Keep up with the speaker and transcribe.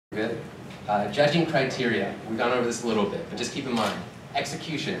Good. Judging criteria, we've gone over this a little bit, but just keep in mind,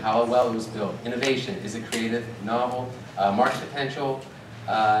 execution, how well it was built, innovation, is it creative, novel, market potential,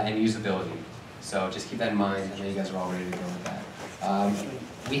 and usability. So just keep that in mind. I know you guys are all ready to go with that.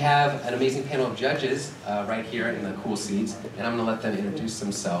 We have an amazing panel of judges right here in the cool seats, and I'm going to let them introduce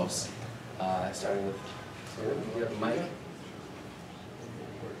themselves, starting with, do you have a mic?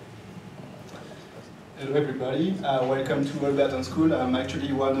 Hello everybody, welcome to Holberton School. I'm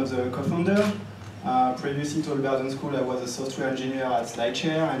actually one of the co-founders. Previously to Holberton School I was a software engineer at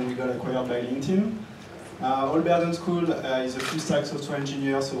SlideShare and we got acquired by LinkedIn. Holberton School is a full stack software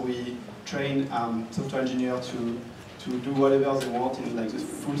engineer, so we train software engineers to do whatever they want in like the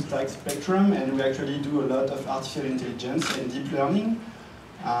full stack spectrum, and we actually do a lot of artificial intelligence and deep learning.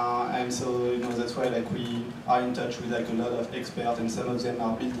 And so that's why like we are in touch with like a lot of experts, and some of them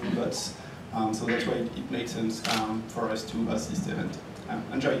are building bots. So that's why it makes sense for us to host this event.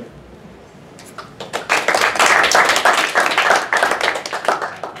 Enjoy.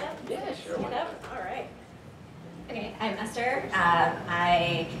 Yeah, sure. All right. Okay, I'm Esther.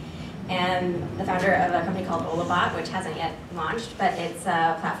 I am the founder of a company called Botathon, which hasn't yet launched, but it's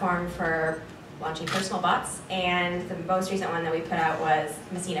a platform for launching personal bots. And the most recent one that we put out was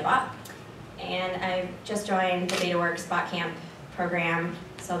Messina Bot. And I just joined the BetaWorks Bot Camp program,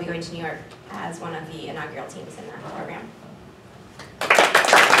 so I'll be going to New York as one of the inaugural teams in that program.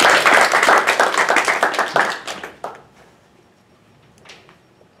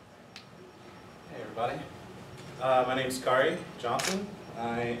 Hey everybody, my name is Kari Johnson.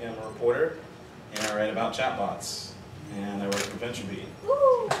 I am a reporter and I write about chatbots, and I work for VentureBeat.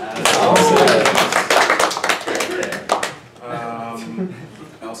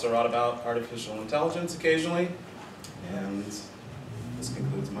 I also write about artificial intelligence occasionally, and this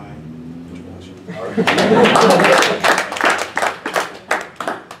concludes my introduction.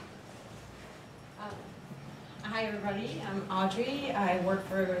 Hi everybody, I'm Audrey. I work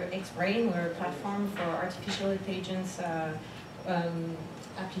for XBrain. We're a platform for artificial intelligence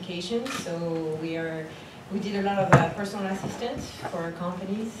applications. So we did a lot of personal assistance for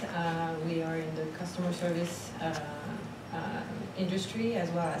companies. We are in the customer service industry as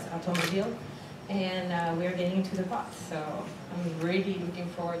well as automobile. And we're getting into the bots, so I'm really looking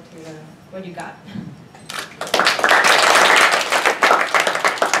forward to what you got.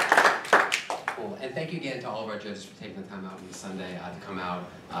 Cool, and thank you again to all of our judges for taking the time out on this Sunday to come out.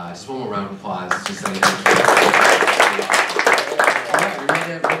 Just one more round of applause. Just saying. All right, we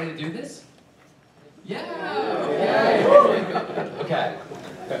ready to do this? Yeah! Okay.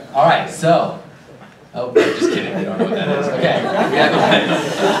 All right, so. Oh, just kidding, you don't know what that is. Okay.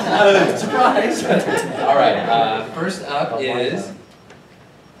 Yeah, surprise! All right, first up is...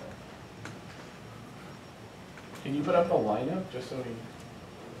 Can you put up a lineup just so we...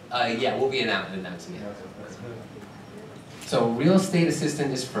 yeah, we'll be announcing it. So real estate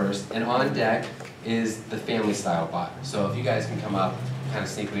assistant is first, and on deck is the family style bot. So if you guys can come up kind of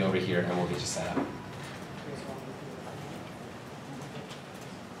sneakily over here, and we'll get you set up.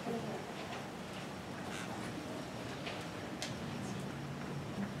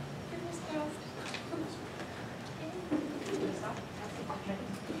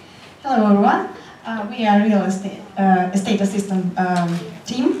 Hello everyone, we are real estate assistant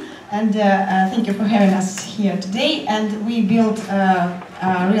team, and thank you for having us here today. And we built a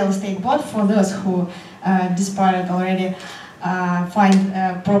real estate bot for those who desperate already find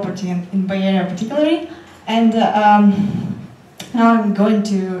property in Bay Area particularly. And now I'm going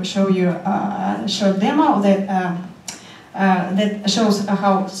to show you a short demo that shows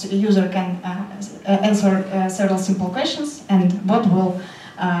how a user can answer several simple questions, and bot will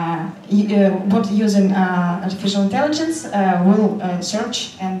bot using artificial intelligence will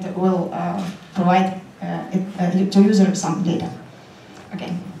search and will provide to user some data.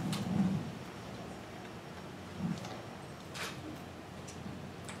 Okay.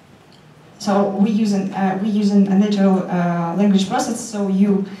 So we using a natural language process, so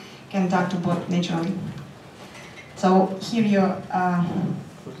you can talk to bot naturally. So here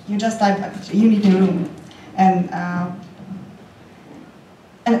you just type unit room, and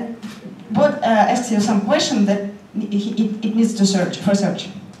bot asks you some question that it needs to search.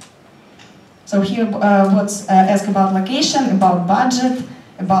 So here bots ask about location, about budget,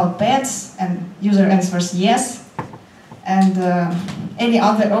 about pets, and user answers yes. And any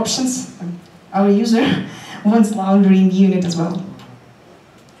other options, our user wants laundry in the unit as well.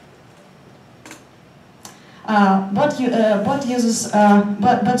 Bot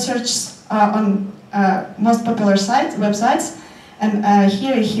searches on most popular websites. And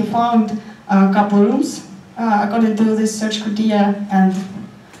here he found a couple rooms according to this search criteria, and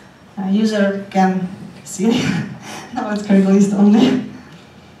user can see it. Now it's correct list only.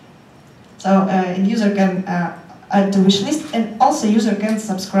 So user can add to wish list, and also user can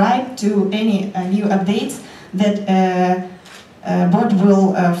subscribe to any new updates that bot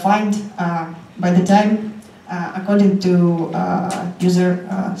will find by the time according to user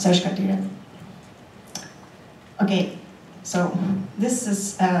search criteria. Okay, so this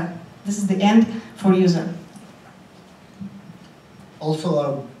is the end for user. Also,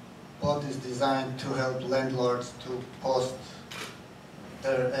 our bot is designed to help landlords to post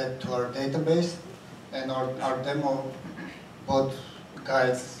their ad to our database, and our demo bot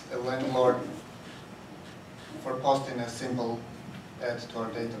guides a landlord for posting a simple ad to our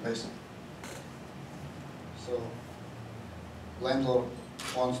database. So, landlord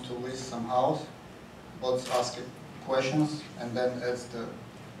wants to list some house, bots ask it questions, and then adds the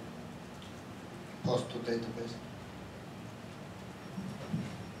post to database.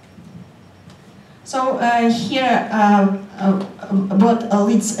 So here, bot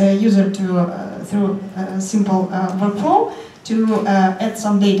leads a user to through a simple workflow to add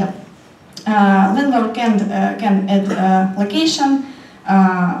some data. Landlord can add location,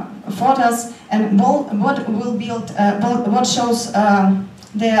 photos, and bot will build. Bot shows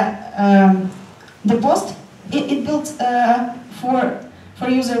the post. It builds for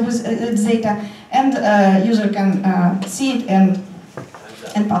user with its data, and user can see it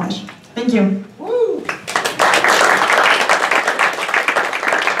and publish. Thank you. Woo!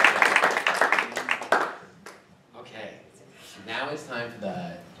 Okay, now it's time for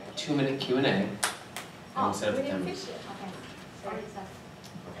the 2-minute Q&A. Oh, Instead of we the didn't 10 finish it. Okay. Sorry. Stop.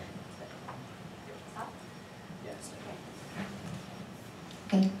 Stop? Yes.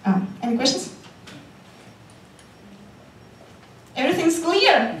 Okay. Any questions? Everything's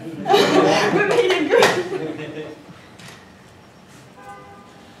clear. We made it good.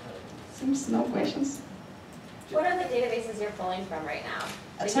 Seems no questions. What are the databases you're pulling from right now?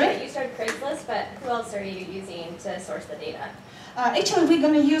 Like, Sorry? you started Craigslist, but who else are you using to source the data? Actually, we're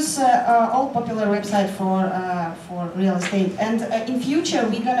gonna use all popular websites for real estate, and in future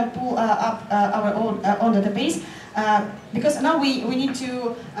we're gonna pull up our own database because now we need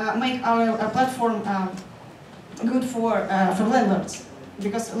to make our platform good for landlords,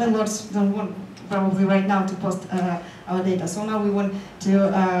 because landlords don't want probably right now to post our data. So now we want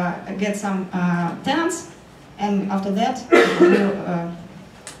to get some tenants, and after that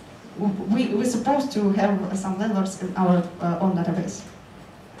we're supposed to have some landlords in our own database.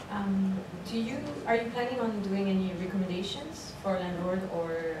 Are you planning on doing any recommendations for landlord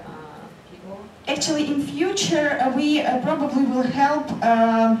or people? Actually, in future, we probably will help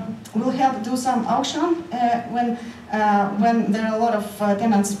do some auction when there are a lot of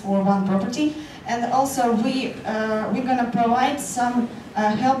tenants for one property, and also we're gonna provide some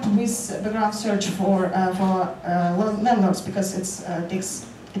help with background search for landlords, because it takes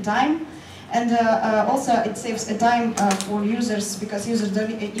time, and also it saves a time for users, because users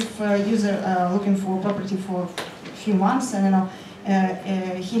don't, if user looking for property for a few months, and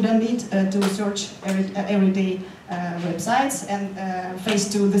he don't need to search every day websites and face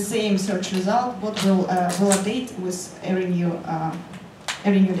to the same search result, but will update with every new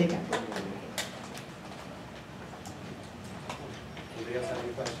data. Anybody else have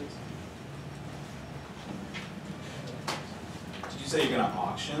any questions? Did you say you're going to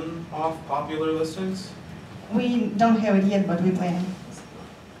auction off popular listings? We don't have it yet, but we're planning.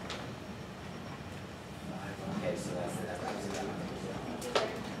 Okay, so that's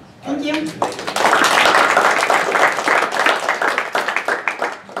Thank you.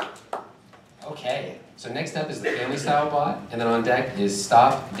 Okay, so next up is the family style bot, and then on deck is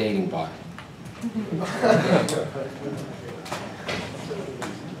stop dating bot.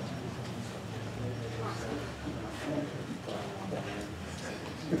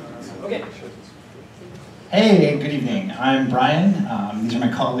 Okay. Hey, good evening. I'm Brian. These are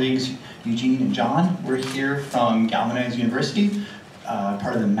my colleagues, Eugene and John. We're here from Galvanize University,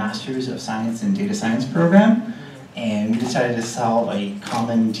 part of the Masters of Science and Data Science program, and we decided to solve a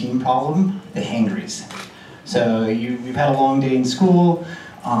common team problem, the hangries. So we've had a long day in school,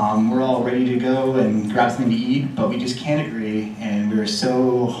 we're all ready to go and grab something to eat, but we just can't agree, and we're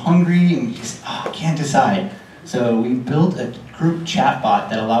so hungry and we just can't decide. So we built a group chat bot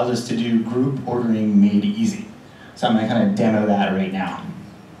that allows us to do group ordering made easy. So I'm going to kind of demo that right now.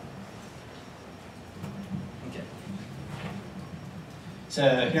 Okay.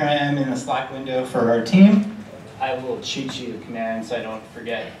 So here I am in the Slack window for our team. I have a little cheat sheet of commands so I don't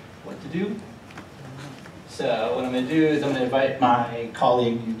forget what to do. So what I'm going to do is I'm going to invite my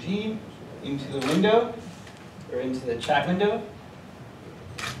colleague Eugene into the window, or into the chat window.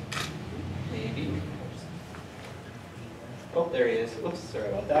 Oh, there he is. Oops, sorry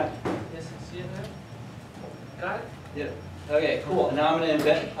about that. Yes, see it there? Got it? Yeah. Okay, cool. And now I'm going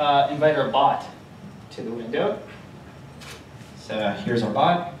to invite our bot to the window. So here's our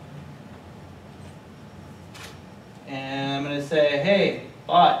bot. And I'm going to say, hey,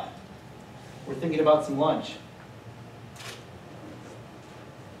 bot, we're thinking about some lunch.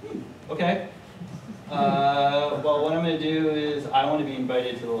 Okay. Well, what I'm going to do is I want to be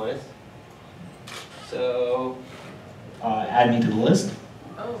invited to the list. So add me to the list.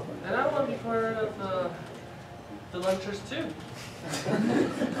 Oh, and I want to be part of the lunchers too.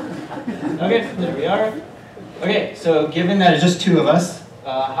 Okay, there we are. Okay, so given that it's just two of us,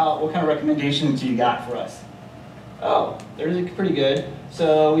 what kind of recommendations do you got for us? Oh, they're pretty good.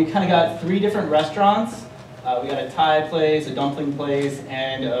 So we kind of got 3 different restaurants. We got a Thai place, a dumpling place,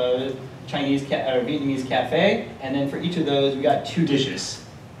 and a Chinese or Vietnamese cafe. And then for each of those, we got 2 dishes.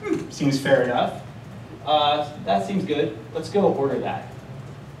 Seems fair enough. That seems good. Let's go order that.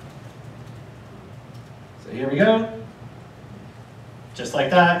 So here we go. Just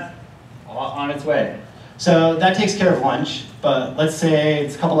like that, on its way. So that takes care of lunch, but let's say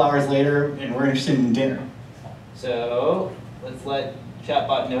it's a couple hours later and we're interested in dinner. So let's let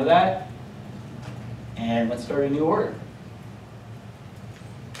chatbot know that, and let's start a new order.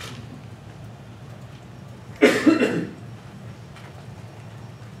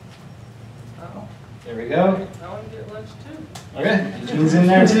 There we go. I want to get lunch too. Okay, Eugene's in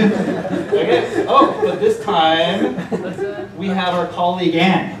there too. Okay. Oh, but this time we have our colleague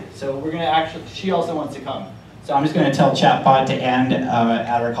Anne. So we're gonna actually, she also wants to come. So I'm just gonna tell chatbot to add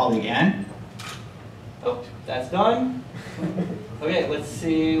our colleague Anne. Oh, that's done. Okay, let's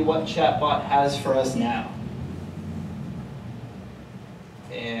see what chatbot has for us now.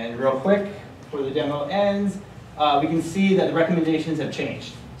 And real quick, before the demo ends, we can see that the recommendations have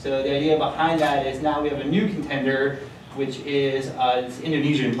changed. So the idea behind that is now we have a new contender, which is this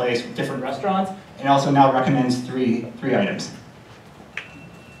Indonesian place with different restaurants, and also now recommends three items.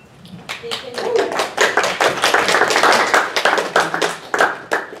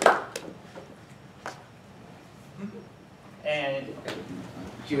 And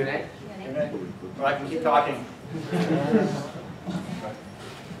Q&A? Or I can keep talking.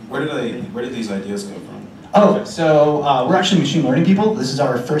 Where did these ideas come from? Oh, so we're actually machine learning people. This is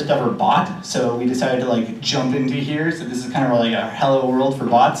our first ever bot, so we decided to like jump into here. So this is kind of like a hello world for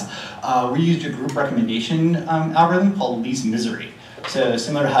bots. We used a group recommendation algorithm called least misery. So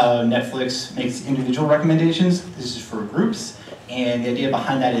similar to how Netflix makes individual recommendations, this is for groups. And the idea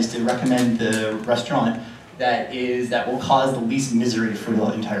behind that is to recommend the restaurant that will cause the least misery for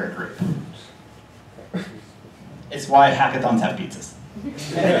the entire group. It's why hackathons have pizzas.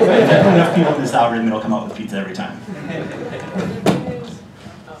 If I put enough people in this algorithm, it'll come out with pizza every time.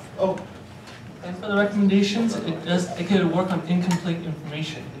 Oh, and for the recommendations, it can work on incomplete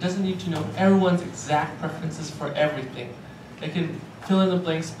information. It doesn't need to know everyone's exact preferences for everything. It can fill in the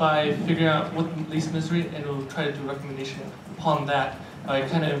blanks by figuring out what the least misery, and it will try to do a recommendation upon that, by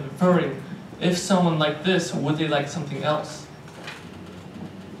kind of inferring if someone liked this, would they like something else?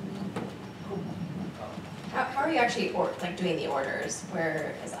 How are you actually doing the orders?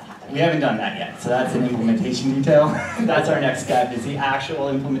 Where is that happening? We haven't done that yet, so that's an implementation detail. That's our next step, is the actual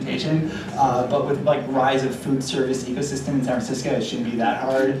implementation. But with like rise of food service ecosystem in San Francisco, it shouldn't be that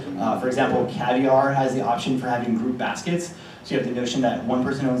hard. For example, Caviar has the option for having group baskets. So you have the notion that one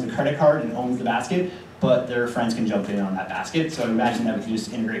person owns a credit card and owns the basket, but their friends can jump in on that basket. So I imagine that we can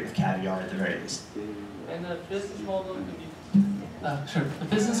just integrate with Caviar at the very least. And the business model could be the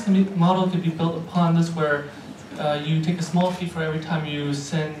business model could be built upon this, where you take a small fee for every time you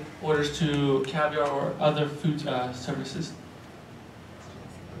send orders to Caviar or other food services.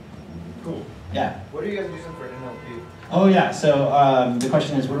 Cool. Yeah. What are you guys using for NLP? Oh yeah, so the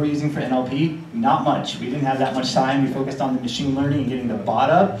question is, what are we using for NLP? Not much. We didn't have that much time. We focused on the machine learning and getting the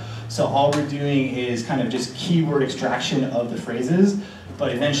bot up. So all we're doing is kind of just keyword extraction of the phrases,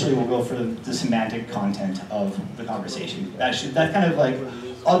 but eventually we'll go for the semantic content of the conversation. That's kind of like,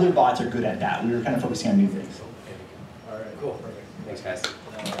 other bots are good at that. We were kind of focusing on new things. All right, cool, perfect. Thanks, guys.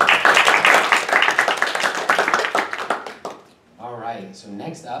 All right, so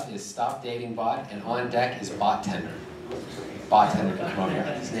next up is Stop Dating Bot, and on deck is Bot Tender. Bot Tender can come over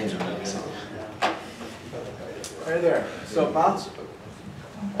here. These names are really simple. Hey there. So Bots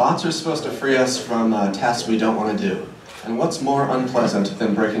are supposed to free us from tasks we don't want to do. And what's more unpleasant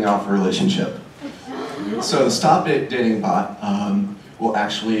than breaking off a relationship? So the Stop Dating Bot will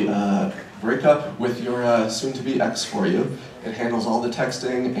actually break up with your soon-to-be ex for you. It handles all the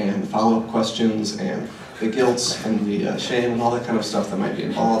texting and follow-up questions and the guilt and the shame and all that kind of stuff that might be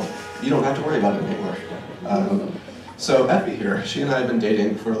involved. You don't have to worry about it anymore. So Effie here, she and I have been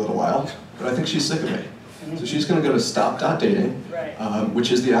dating for a little while, but I think she's sick of me. So she's going to go to stop.dating,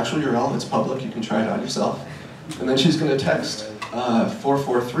 which is the actual URL. It's public. You can try it out yourself. And then she's going to text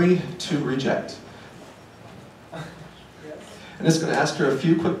 443 to reject. And it's going to ask her a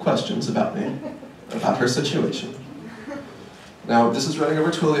few quick questions about me, about her situation. Now, this is running over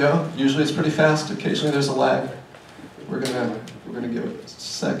Twilio. Usually it's pretty fast. Occasionally there's a lag. We're gonna give it a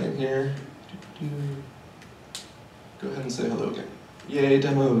second here. Go ahead and say hello again. Yay,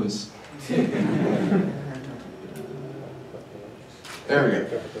 demos. There we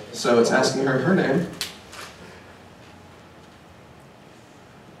go. So it's asking her name.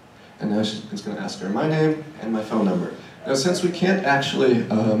 And now it's going to ask her my name and my phone number. Now, since we can't actually,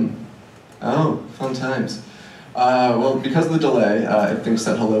 oh, fun times. Well, because of the delay, it thinks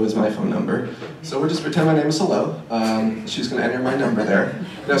that hello is my phone number. So we'll just pretend my name is hello. She's going to enter my number there.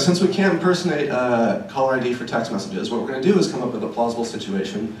 Now, since we can't impersonate caller ID for text messages, what we're going to do is come up with a plausible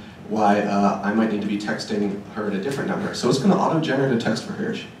situation why I might need to be texting her at a different number. So it's going to auto-generate a text for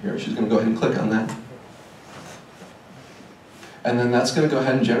her. Here, she's going to go ahead and click on that. And then that's going to go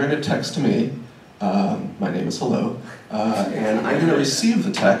ahead and generate a text to me. My name is hello. And I'm going to receive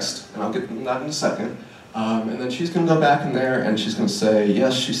the text, and I'll get to that in a second. And then she's going to go back in there, and she's going to say,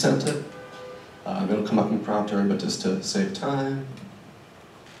 yes, she sent it. It'll come up in the prompter, but just to save time.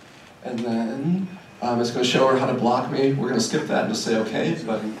 And then it's going to show her how to block me. We're going to skip that and just say OK,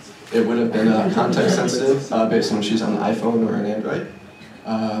 but it would have been context sensitive based on when she's on an iPhone or an Android.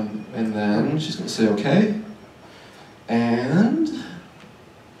 And then she's going to say OK. And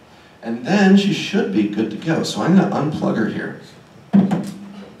then she should be good to go. So I'm going to unplug her here.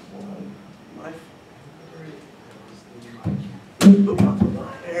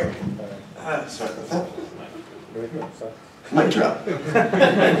 Sorry about that. Mic drop.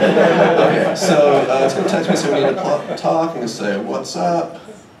 Okay, so it's going to text me, so we need to talk. I'm going to say, what's up?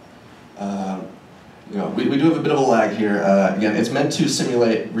 You know, we do have a bit of a lag here. Again, it's meant to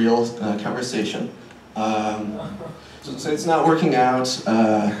simulate real conversation. So say it's not working out,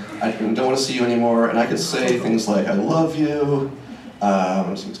 I don't want to see you anymore, and I could say things like, I love you.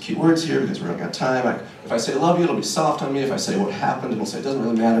 I'm just going to keywords here because we're running out of time. If I say love you, it'll be soft on me. If I say what happened, it'll say it doesn't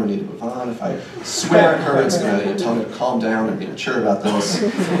really matter, we need to move on. If I swear at her, it's going to tell me to calm down and be mature about this.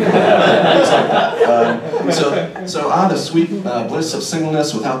 Things like that. So the sweet bliss of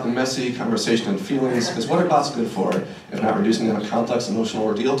singleness without the messy conversation and feelings, because what are bots good for, if not reducing them a complex emotional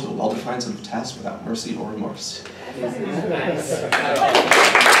ordeal to a well-defined set of tasks without mercy or remorse?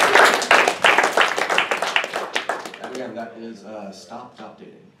 Again, that is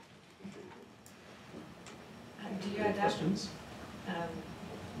stop.dating. Do you adapt? Questions?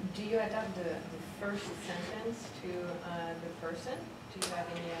 Do you adapt the first sentence to the person? Do you have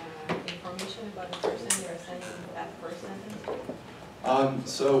any information about the person you're sending that first sentence to?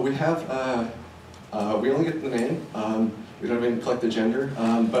 So we have, we only get the name. We don't even collect the gender.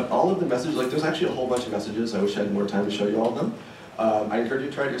 But all of the messages, like there's actually a whole bunch of messages. I wish I had more time to show you all of them. I encourage you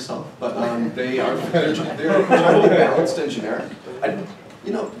to try it yourself, but they're generally balanced and generic.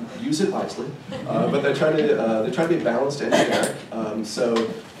 You know, use it wisely, but they try to be balanced and generic. So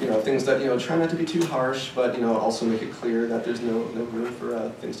you know, things that try not to be too harsh, but also make it clear that there's no room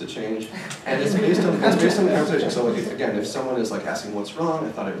for things to change. And it's based on the conversation. So like, again, if someone is like asking what's wrong,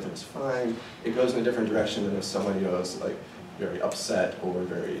 I thought everything was fine. It goes in a different direction than if someone is like very upset or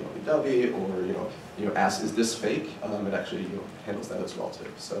very lovey-dovey, or asks, is this fake? It actually handles that as well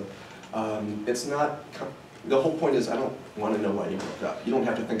too. So it's not. The whole point is I don't want to know why you broke up. You don't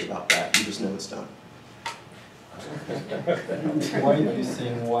have to think about that. You just know it's done. Why do you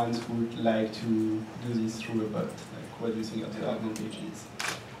think one would like to do this through a bot? Like, what do you think are the advantages?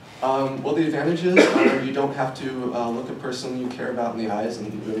 Well, the advantages are you don't have to look a person you care about in the eyes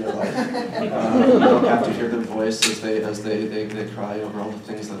and ruin their life. You don't have to hear their voice as they cry over all the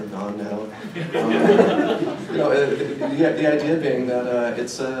things that are gone now. The idea being that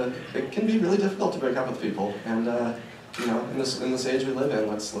it can be really difficult to break up with people, and in this age we live in,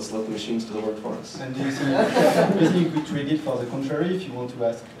 let's let the machines do the work for us. And do you think you could treat it for the contrary if you want to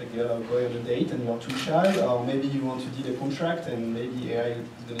ask a girl or boy on a date and you're too shy, or maybe you want to deal a contract and maybe AI is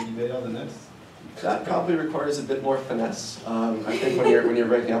going to be better than us? That probably requires a bit more finesse. I think when you're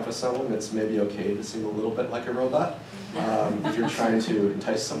breaking up with someone, it's maybe okay to seem a little bit like a robot. If you're trying to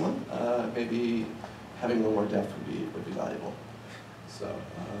entice someone, maybe having a little more depth would be valuable. So,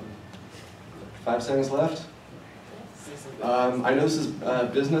 5 seconds left. I know this is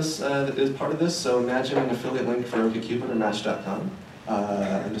business that is part of this, so imagine an affiliate link for OkCupid or Match.com.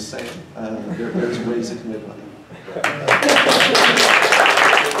 I'm just saying, there's ways it can make money.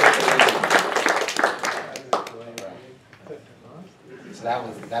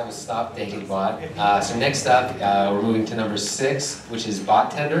 was Stop Dating Bot. So next up, we're moving to number 6, which is Bot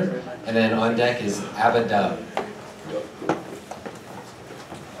Tender, and then on deck is Abadub.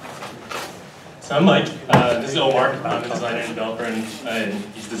 So I'm Mike. This is Omar. I'm a designer and developer, and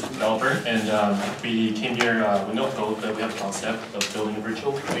he's the developer. And we came here with no code, but we have a concept of building a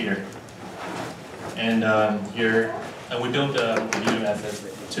virtual waiter. And we built a new assets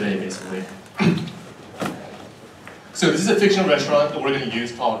today, basically. So this is a fictional restaurant that we're going to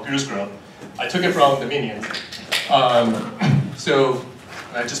use called Goose Grub. I took it from the Minions. So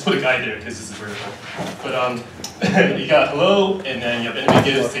I just put a guide there because this is vertical. But you got hello, and then you have enemy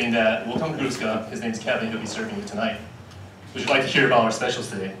gift saying that welcome to Gruska. His name's Kevin. He'll be serving you tonight. Would you like to hear about our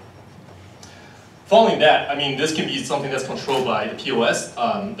specials today? Following that, I mean, this can be something that's controlled by the POS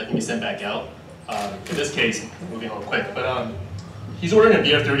that can be sent back out. In this case, moving a little quick, but he's ordering a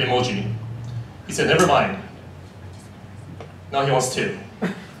beer through emoji. He said, never mind. Now he wants 2.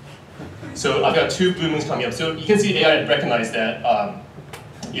 So I've got 2 blue moons coming up. So you can see AI recognize that,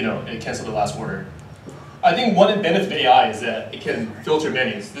 it canceled the last order. I think one benefit of AI is that it can filter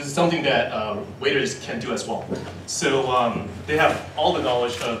menus. This is something that waiters can do as well. So they have all the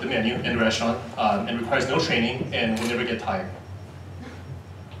knowledge of the menu in the restaurant and requires no training and will never get tired.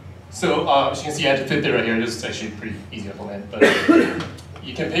 So as you can see, I had to fit there right here. This is actually pretty easy to implement, but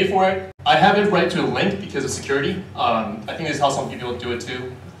you can pay for it. I have it right to a link because of security. I think this is how some people do it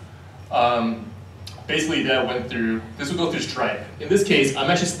too. Basically, this will go through Stripe. In this case,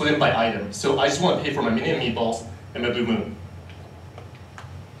 I'm actually splitting by item. So I just want to pay for my mini and meatballs and my Blue Moon.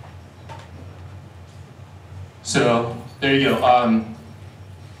 So there you go.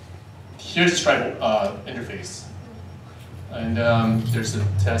 Here's the Stripe interface. And there's a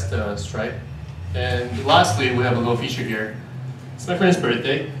test Stripe. And lastly, we have a little feature here. It's my friend's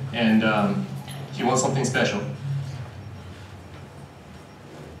birthday, and he wants something special.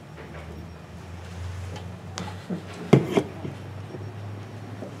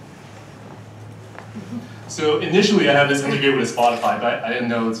 So initially, I have this integrated with Spotify, but I didn't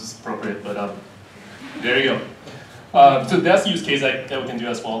know this was appropriate. But there you go. So that's the use case that we can do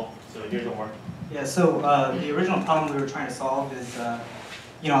as well. So here's one more. Yeah. So the original problem we were trying to solve is,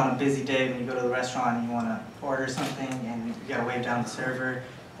 on a busy day when you go to the restaurant and you want to order something and you got to wave down the server,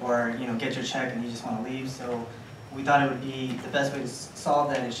 or get your check and you just want to leave. So we thought it would be the best way to solve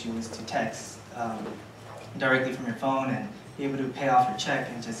that issue is to text directly from your phone and be able to pay off your check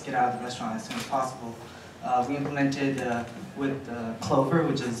and just get out of the restaurant as soon as possible. We implemented with Clover,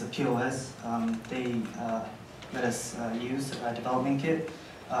 which is a POS. They let us use a development kit.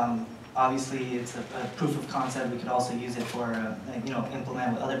 Obviously, it's a proof of concept. We could also use it for,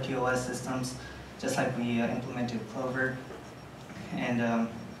 implement with other POS systems, just like we implemented Clover. And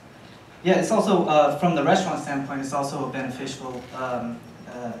it's also, from the restaurant standpoint, it's also a beneficial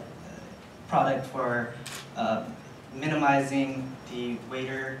product for minimizing the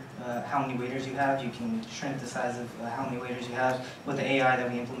waiter, how many waiters you have. You can shrink the size of how many waiters you have. With the AI that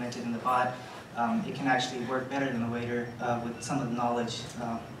we implemented in the bot, it can actually work better than the waiter with some of the knowledge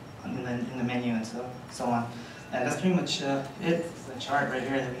in the menu and so on. And that's pretty much it. It's the chart right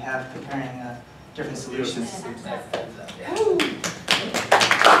here that we have comparing different solutions.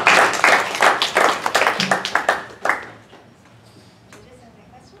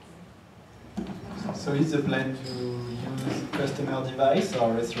 So is the plan to use customer device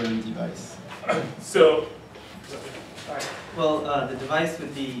or restaurant device? So, well, the device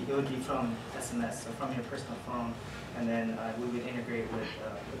would be from SMS, so from your personal phone, and then we would integrate with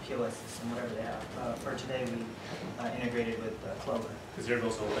the POS system, whatever they have. For today, we integrated with Clover. because they're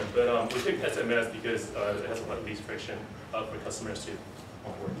also open, but we picked SMS because it has a lot of least friction for customers to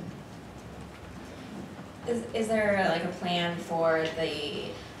onboard. Is there like a plan for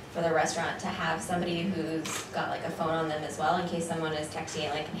the restaurant to have somebody who's got like a phone on them as well in case someone is texting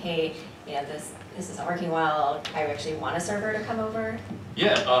like, hey, this isn't working well, I actually want a server to come over?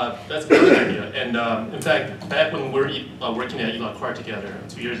 Yeah, that's a good idea. And in fact, back when we were working at Elon Cart together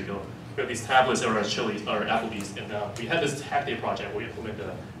 2 years ago, we had these tablets that were at Chili's or Applebee's, and we had this hack day project where we implemented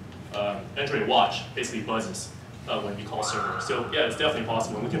Android Watch, basically buzzes when you call server. So yeah, it's definitely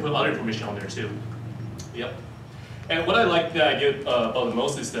possible, and we can put other information on there too. Yep. And what I like the idea about the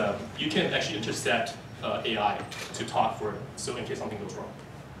most is that you can actually intercept AI to talk for it, so in case something goes wrong.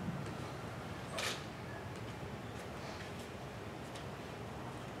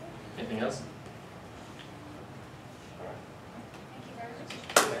 Anything else?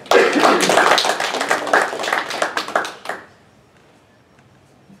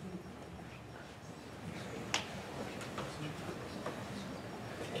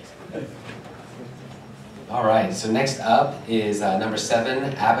 All right, so next up is number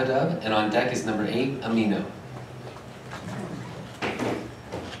 7, Abadub, and on deck is number 8, Amino.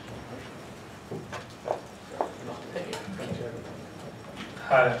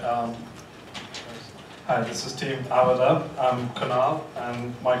 Hi, this is Team Abadub. I'm Kunal,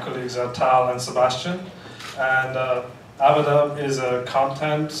 and my colleagues are Tal and Sebastian. And Abadub is a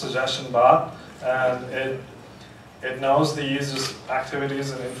content suggestion bot, and it knows the user's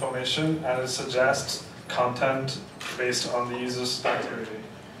activities and information, and it suggests content based on the user's activity.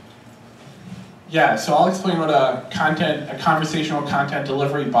 Yeah, so I'll explain what a conversational content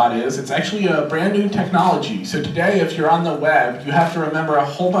delivery bot is. It's actually a brand new technology. So today, if you're on the web, you have to remember a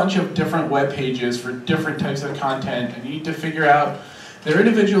whole bunch of different web pages for different types of content, and you need to figure out their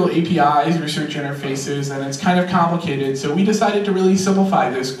individual APIs, research interfaces, and it's kind of complicated. So we decided to really simplify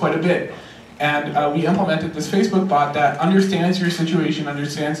this quite a bit. And we implemented this Facebook bot that understands your situation,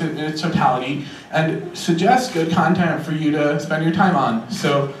 understands it in its totality, and suggests good content for you to spend your time on.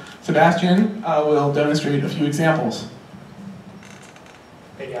 So Sebastian will demonstrate a few examples.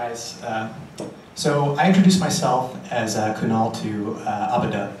 Hey guys. So I introduced myself as Kunal to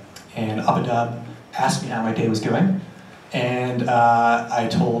Abadub, and Abadub asked me how my day was going. And I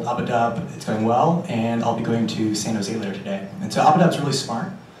told Abadub it's going well, and I'll be going to San Jose later today. And so Abadub's really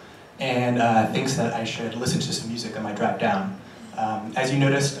smart, and thinks that I should listen to some music on my drive down. As you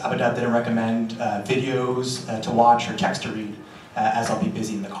noticed, Abadub didn't recommend videos to watch or text to read, as I'll be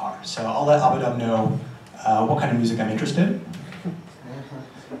busy in the car. So I'll let Abadub know what kind of music I'm interested in.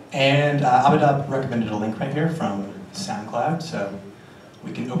 And Abadub recommended a link right here from SoundCloud, so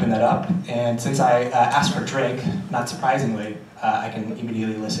we can open that up. And since I asked for Drake, not surprisingly, I can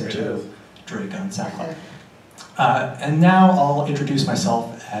immediately listen to Drake on SoundCloud. And now I'll introduce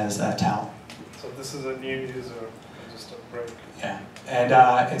myself as Tal. So this is a new user, just a break. Yeah,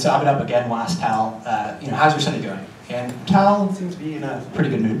 and so Abadub again will ask Tal, how's your study going? And Tal seems to be in a pretty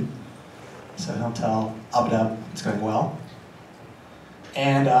good mood. So he'll tell Abadub it's going well.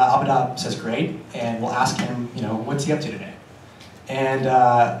 And Abadub says great, and we'll ask him, what's he up to today? And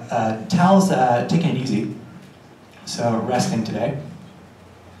Tal's taking it easy, so resting today.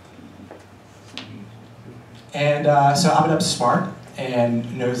 And so Abadub's smart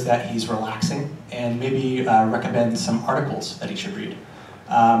and knows that he's relaxing, and maybe recommends some articles that he should read.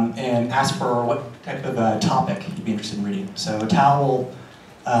 And ask for what type of topic he'd be interested in reading. So Tal will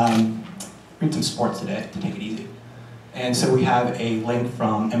read some sports today to take it easy. And so we have a link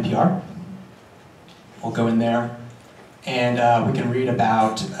from NPR. We'll go in there, and we can read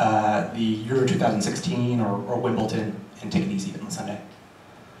about the Euro 2016 or Wimbledon and take it easy on Sunday.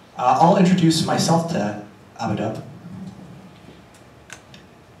 I'll introduce myself to Abadub.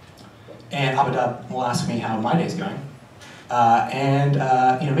 And Abadub will ask me how my day's going.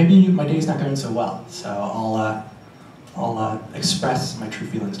 Maybe my day's not going so well, so I'll express my true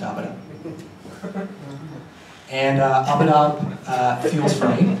feelings to Abadub. And Abadub feels for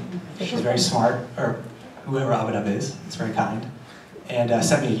me. She's very smart, or whoever Abadub is. It's very kind. And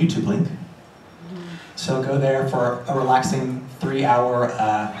sent me a YouTube link. So go there for a relaxing 3-hour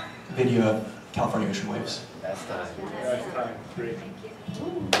video of California ocean waves. That's time. That's time. Great.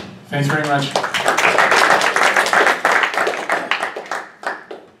 Thanks very much.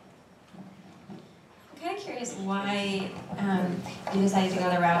 Why you decided to go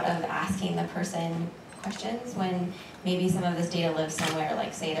the route of asking the person questions when maybe some of this data lives somewhere,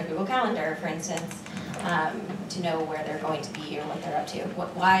 like say their Google Calendar, for instance, to know where they're going to be or what they're up to.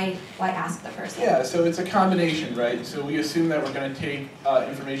 Why ask the person? Yeah, so it's a combination, right? So we assume that we're going to take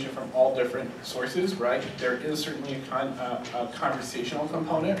information from all different sources, right? There is certainly a conversational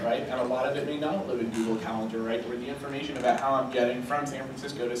component, right? And a lot of it may not live in Google Calendar, right? Where the information about how I'm getting from San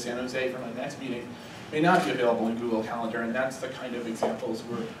Francisco to San Jose for my next meeting may not be available in Google Calendar, and that's the kind of examples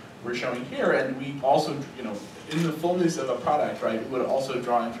we're showing here. And we also, in the fullness of a product, right, would also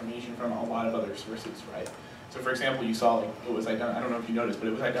draw information from a lot of other sources, right? So for example, you saw it was, I don't know if you noticed, but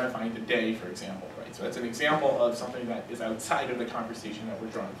it was identifying the day, for example, right? So that's an example of something that is outside of the conversation that we're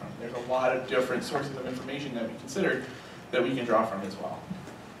drawing from. There's a lot of different sources of information that we considered that we can draw from as well.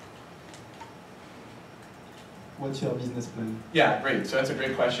 What's your business plan? Yeah, great. So that's a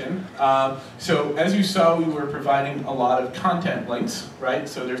great question. So as you saw, we were providing a lot of content links, right?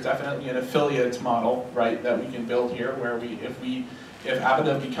 So there's definitely an affiliates model, right, that we can build here, where if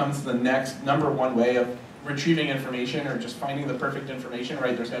Abadub becomes the next #1 way of retrieving information or just finding the perfect information,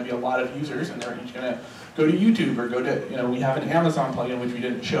 right? There's going to be a lot of users, and they're each going to go to YouTube or go to, we have an Amazon plugin which we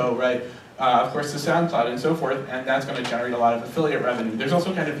didn't show, right? Of course, the SoundCloud and so forth, and that's going to generate a lot of affiliate revenue. There's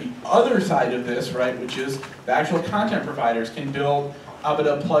also kind of the other side of this, right, which is the actual content providers can build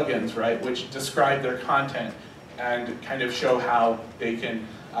Abada plugins, right, which describe their content and kind of show how they can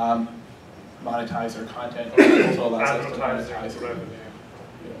monetize their content, or also allows us to monetize it.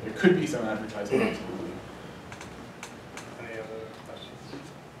 Yeah, there could be some advertising. Absolutely. Any other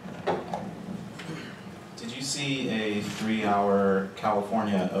questions? Did you see a 3-hour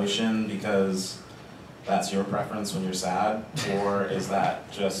California ocean because that's your preference when you're sad? Or is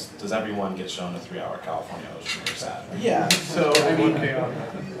that just, does everyone get shown a 3-hour California ocean when you're sad? Yeah, so I mean,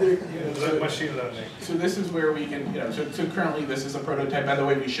 machine learning. So this is where we can, so currently this is a prototype. By the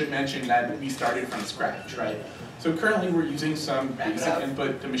way, we should mention that we started from scratch, right? So currently we're using some basic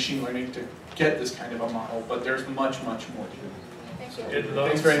input to machine learning to get this kind of a model, but there's much, much more to it. Thank you.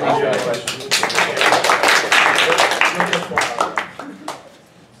 Thanks very much for that question.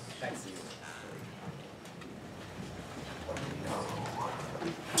 Thanks.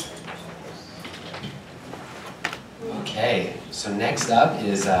 Okay, so next up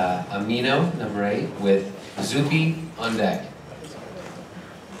is Amino, number 8, with Zupi on deck.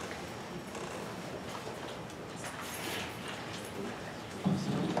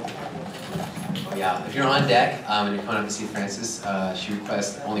 Yeah, if you're on deck and you're coming up to see Francis, she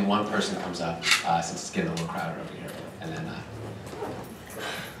requests only one person comes up since it's getting a little crowded over here. And then.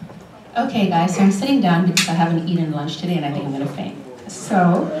 Okay, guys, so I'm sitting down because I haven't eaten lunch today and I think I'm going to faint.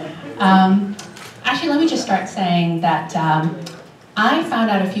 So, actually, let me just start saying that I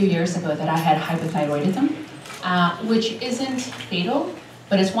found out a few years ago that I had hypothyroidism, which isn't fatal,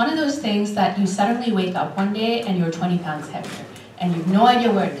 but it's one of those things that you suddenly wake up one day and you're 20 pounds heavier, and you have no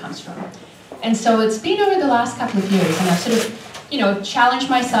idea where it comes from. And so it's been over the last couple of years, and I've sort of, challenged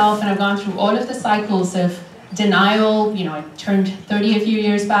myself, and I've gone through all of the cycles of denial. I turned 30 a few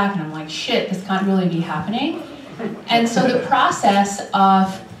years back, and I'm like, shit, this can't really be happening. And so the process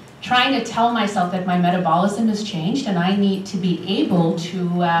of trying to tell myself that my metabolism has changed, and I need to be able to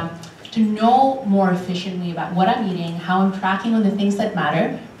know more efficiently about what I'm eating, how I'm tracking on the things that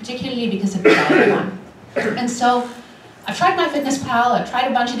matter, particularly because of the diet I'm on. And so I've tried MyFitnessPal, I've tried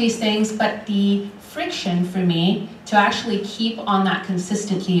a bunch of these things, but the friction for me to actually keep on that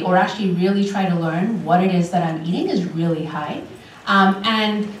consistently or actually really try to learn what it is that I'm eating is really high.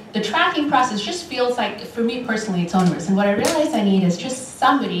 And the tracking process just feels like, for me personally, it's onerous. And what I realize I need is just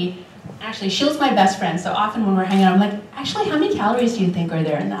somebody, actually, Shield's my best friend, so often when we're hanging out, I'm like, actually, how many calories do you think are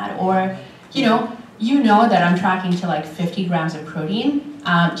there in that? Or, you know that I'm tracking to like 50 grams of protein.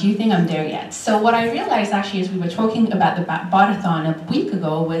 Do you think I'm there yet? So what I realized actually as we were talking about the Botathon a week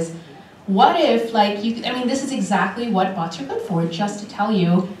ago was, what if this is exactly what bots are good for, just to tell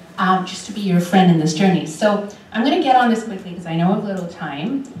you, just to be your friend in this journey. So I'm gonna get on this quickly because I know I've little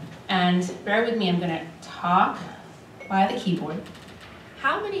time, and bear with me, I'm gonna talk via the keyboard.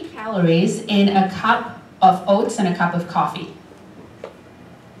 How many calories in a cup of oats and a cup of coffee?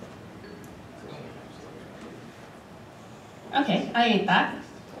 Okay, I ate that.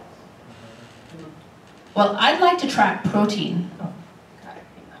 Well, I'd like to track protein.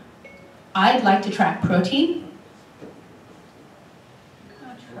 I'd like to track protein.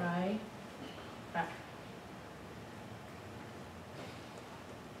 I'll try.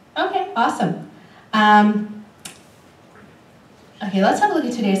 Okay, awesome. Okay, let's have a look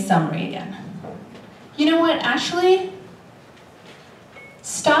at today's summary again. You know what, actually,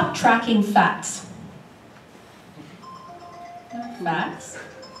 stop tracking fats. Not fats,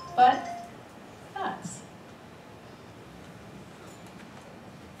 but fats.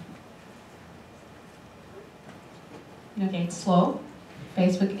 Okay, it's slow.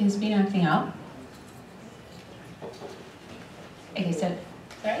 Facebook has been acting out. Okay, so,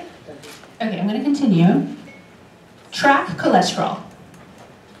 sorry? Okay, I'm gonna continue. Track cholesterol.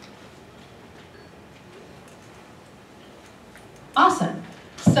 Awesome.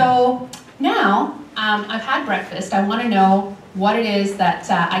 So now I've had breakfast. I want to know what it is that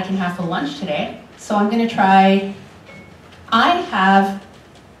I can have for lunch today. So I'm going to try, I have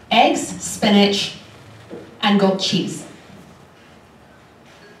eggs, spinach, and goat cheese.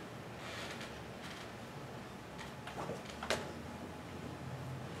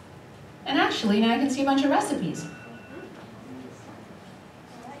 And actually, now I can see a bunch of recipes.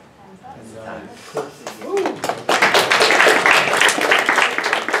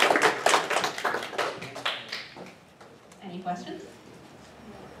 Any questions?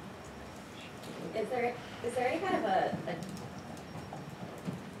 Is there any kind of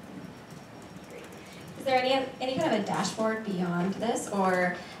is there any kind of a dashboard beyond this,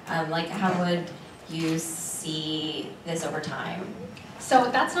 or like how would you see this over time? So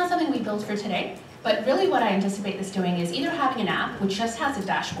that's not something we built for today, but really what I anticipate this doing is either having an app which just has a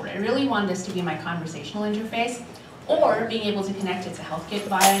dashboard. I really want this to be my conversational interface, or being able to connect it to HealthKit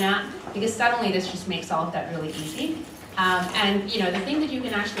via an app, because suddenly this just makes all of that really easy. And the thing that you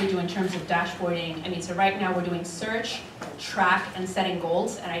can actually do in terms of dashboarding, I mean, so right now we're doing search, track, and setting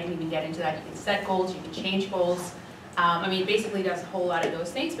goals, and I didn't even get into that. You can set goals, you can change goals. I mean, it basically does a whole lot of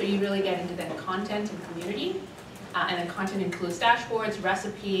those things, but you really get into then content and community. And then content includes dashboards,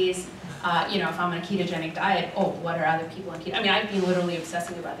 recipes, if I'm on a ketogenic diet, what are other people on keto? I mean, I've been literally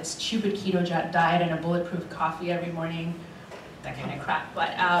obsessing about this stupid keto diet and a bulletproof coffee every morning, that kind of crap.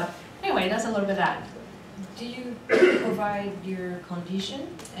 But anyway, that's a little bit of that. Do you provide your condition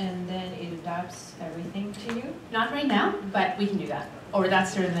and then it adapts everything to you? Not right now, but we can do that. Or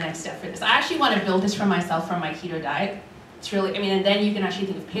that's sort of the next step for this. I actually want to build this for myself from my keto diet. It's really, and then you can actually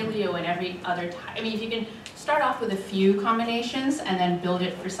think of paleo and every other type. I mean, if you can start off with a few combinations and then build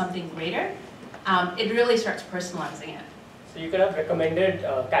it for something greater, it really starts personalizing it. So you could have recommended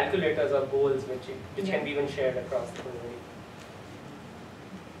calculators or goals which can be even shared across the community.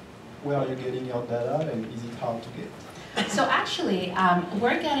 Where are you getting your data, and is it hard to get? So actually,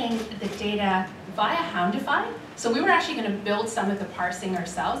 we're getting the data via Houndify. So we were actually going to build some of the parsing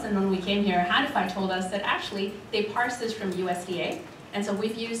ourselves, and when we came here, Houndify told us that actually they parse this from USDA, and so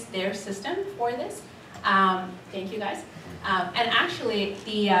we've used their system for this. Thank you guys. And actually,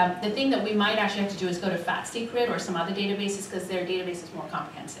 the thing that we might actually have to do is go to Fat Secret or some other databases, because their database is more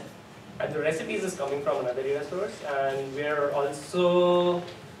comprehensive. And the recipes is coming from another data source, and we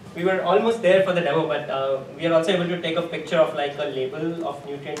were almost there for the demo, but we are also able to take a picture of like a label of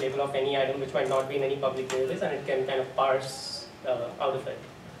nutrient label of any item which might not be in any public database, and it can kind of parse out of it.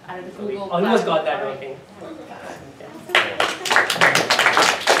 Out of the So we Google almost got Cloud. that, I think.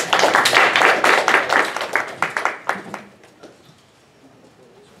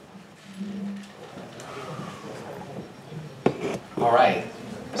 All right,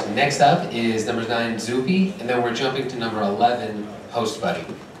 so next up is number 9, Zupi, and then we're jumping to number 11, HostBuddy.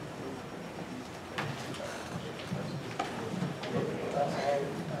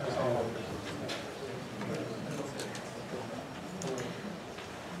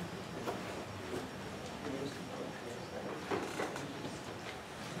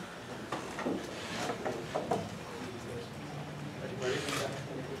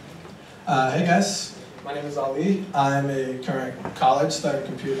 Hey guys, my name is Ali. I'm a current college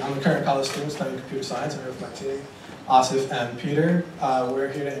student studying computer science. I'm here with my team, Asif and Peter.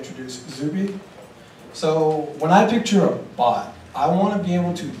 We're here to introduce Zubi. So when I picture a bot, I want to be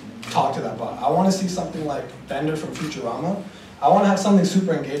able to talk to that bot. I want to see something like Bender from Futurama. I want to have something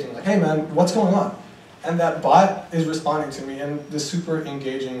super engaging, like, hey man, what's going on? And that bot is responding to me in this super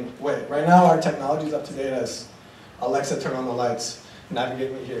engaging way. Right now our technology is up to date as Alexa, turn on the lights.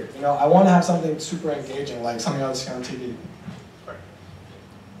 Navigate me here. I want to have something super engaging, like something I would see on TV. So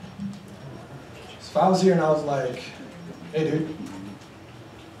if I was here and I was like, hey dude.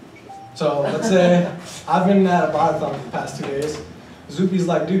 So let's say I've been at a Botathon for the past 2 days. Zupi's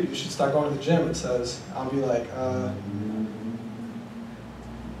like, dude, you should start going to the gym. It says, I'll be like,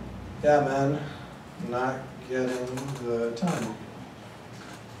 yeah man, not getting the time.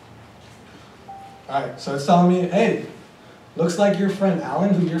 Alright, so it's telling me, hey, looks like your friend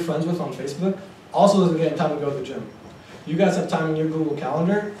Alan, who you're friends with on Facebook, also doesn't get time to go to the gym. You guys have time in your Google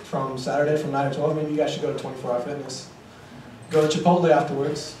Calendar from Saturday from 9 to 12. Maybe you guys should go to 24-Hour Fitness. Go to Chipotle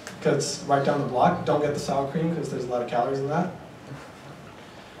afterwards, because it's right down the block. Don't get the sour cream, because there's a lot of calories in that.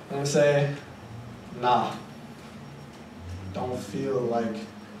 I'm going to say, nah. Don't feel like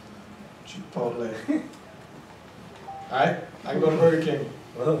Chipotle. Alright? I can go to Burger King.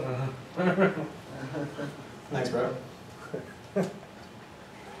 Thanks, bro.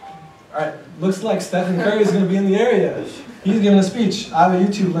 Alright, looks like Stephen Curry is going to be in the area. He's giving a speech. I have a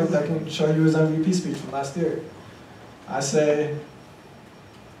YouTube link that can show you his MVP speech from last year. I say,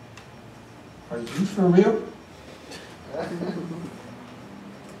 are you for real?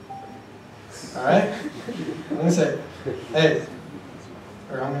 Alright? I'm going to say, hey,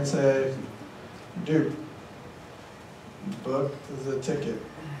 or I'm going to say, dude, book the ticket.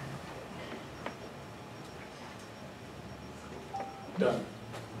 Done.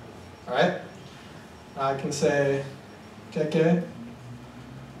 Alright? I can say, KK,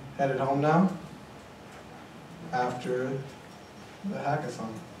 headed home now after the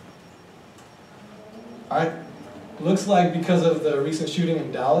hackathon. Alright? Looks like because of the recent shooting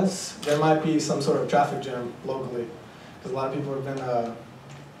in Dallas, there might be some sort of traffic jam locally. Because a lot of people have been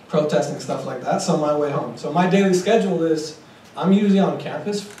protesting, stuff like that, so I'm on my way home. So my daily schedule is, I'm usually on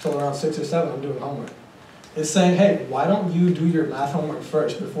campus till around 6 or 7, I'm doing homework. It's saying, hey, why don't you do your math homework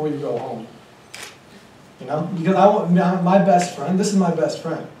first before you go home? You know, because I want my best friend. This is my best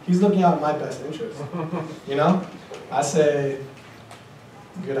friend. He's looking out my best interest. You know, I say,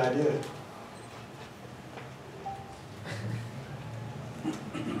 good idea.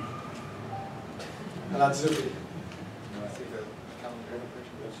 And that's Zupi.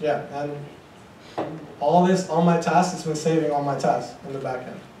 Yeah, and all this, all my tasks, it's been saving all my tasks in the back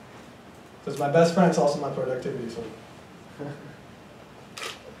end. Because my best friend, it's also my productivity tool.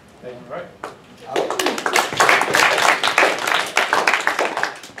 Thank you. All right.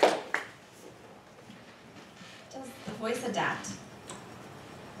 Does the voice adapt?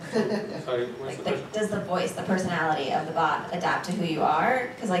 Sorry, what's the question? Does the voice, the personality of the bot adapt to who you are?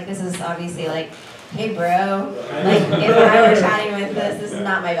 Because like this is obviously like, hey bro, like if I were chatting with this is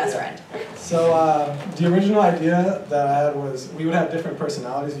not my best friend. So the original idea that I had was we would have different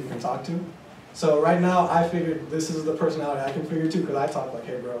personalities you can talk to. So right now I figured this is the personality I can figure too because I talk like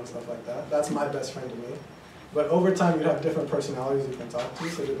hey bro and stuff like that. That's my best friend to me. But over time you'd have different personalities you can talk to.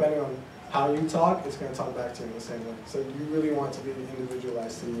 So depending on how you talk, it's going to talk back to you in the same way. So you really want to be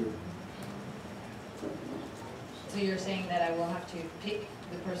individualized to you. So you're saying that I will have to pick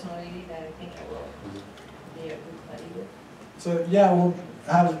the personality that I think I will be a good buddy with? So yeah, we'll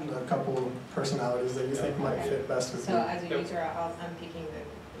have a couple personalities that you think might fit best with you. So as a user, I'm picking the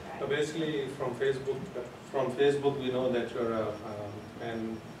guy. So basically, from Facebook, we know that you're a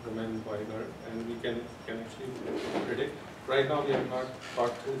man, woman, boy, girl, and we can actually predict. Right now, we have not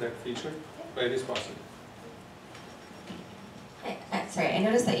thought through that feature, but it is possible. Sorry, I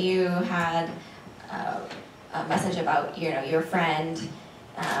noticed that you had a message about your friend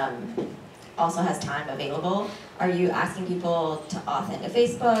also has time available. Are you asking people to auth into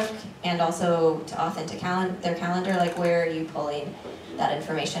Facebook and also to auth into their calendar? Like where are you pulling that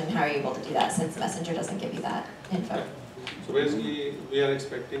information? How are you able to do that since Messenger doesn't give you that info? So basically, we are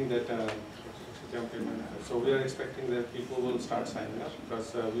expecting that. So we are expecting that people will start signing up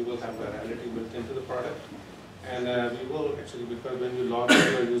because we will have virality built into the product. And we will actually, because when you log in,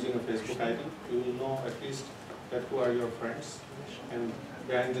 you are using a Facebook ID, you will know at least that who are your friends. And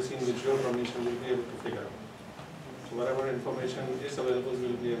behind the scene, with your permission, we'll be able to figure out. So whatever information is available,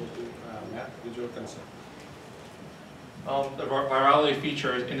 we'll be able to map with your consent. The virality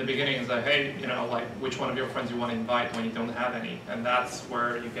feature in the beginning is like, hey, like which one of your friends you want to invite when you don't have any, and that's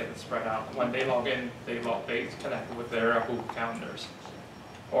where you get it spread out. When they log in, they connect with their Google calendars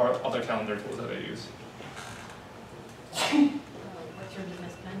or other calendar tools that they use. What's your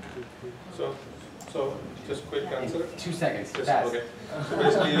business plan? So just quick answer. 2 seconds. Yes, okay. So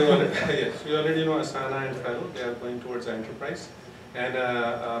basically, you already know Asana and Trello. They are going towards enterprise. And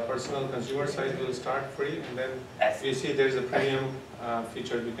personal consumer side will start free, and then we see there is a premium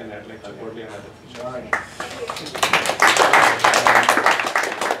feature we can add, like Chipotle and other features.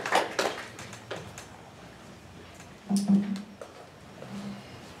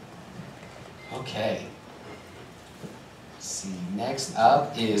 Okay. Let's see, next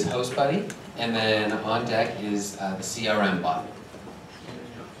up is Host Buddy, and then on deck is the CRM bot.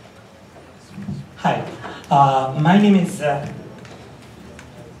 Hi, my name is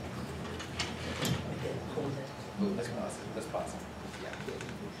Let's pause it. Let's pause it.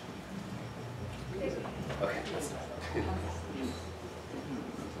 Yeah. Okay. Let's start.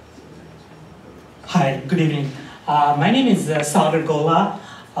 Hi, good evening. My name is Sagar Gola.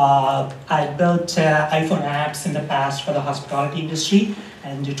 I built iPhone apps in the past for the hospitality industry,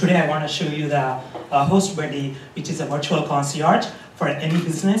 and today I want to show you the Host Buddy, which is a virtual concierge for any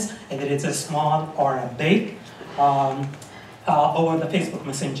business, whether it's a small or a big, over the Facebook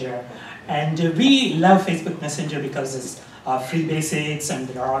Messenger. And we love Facebook Messenger because it's free basics, and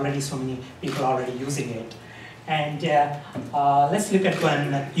there are already so many people already using it. And let's look at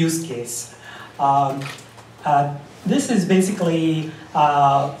one use case. This is basically,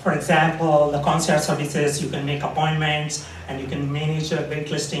 for example, the concierge services. You can make appointments, and you can manage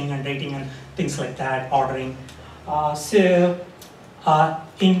wait listing and rating and things like that, ordering.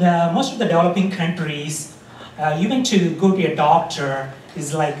 In most of the developing countries, even to go to a doctor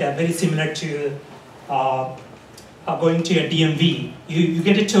is like very similar to going to a DMV. You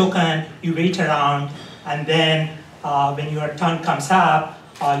get a token, you wait around, and then when your turn comes up,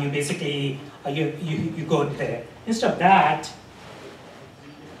 you basically you go there. Instead of that,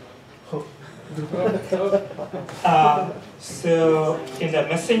 so in the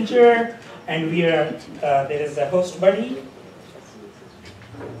Messenger, and there is a Host Buddy.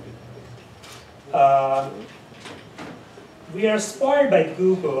 We are spoiled by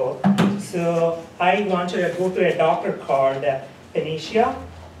Google, so I wanted to go to a doctor called Phoenicia.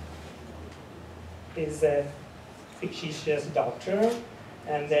 Is a fictitious doctor,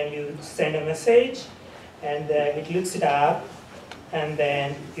 and then you send a message, and it looks it up, and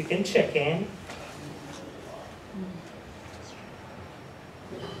then you can check in.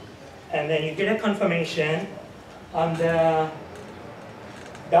 And then you get a confirmation. On the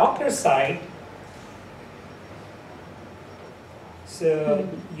doctor side, so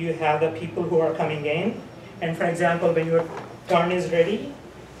you have the people who are coming in, and for example, when your turn is ready,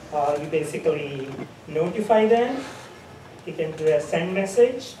 you basically notify them. You can do a send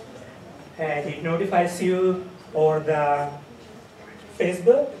message, and it notifies you over the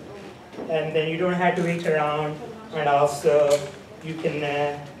Facebook, and then you don't have to wait around, and also you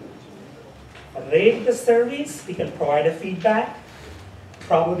can rate the service, you can provide a feedback.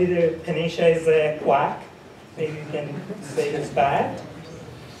 Probably the Tanisha is a quack, maybe you can say it's bad.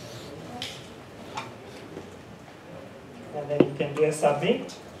 And then you can do a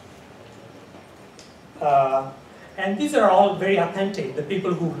submit. And these are all very authentic, the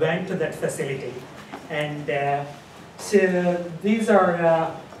people who went to that facility. And so these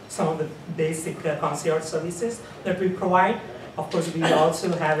are some of the basic concierge services that we provide. Of course, we also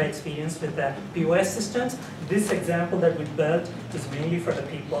have experience with the POS systems. This example that we built is mainly for the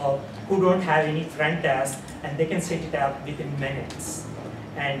people who don't have any front desk, and they can set it up within minutes.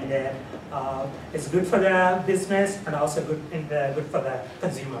 And it's good for the business and also good for the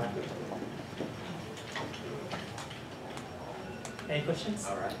consumer. Any questions?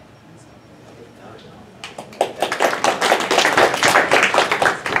 All right.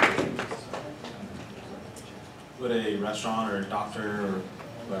 Would a restaurant or a doctor or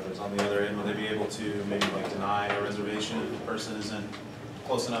whoever's on the other end, would they be able to maybe like deny a reservation if the person isn't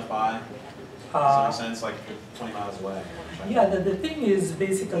close enough by? Does that make sense? Like if you're 20 miles away? Yeah, the thing is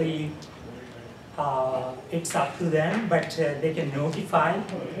basically it's up to them, but they can notify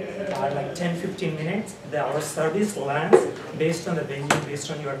like 10-15 minutes. Our service lands based on the venue, based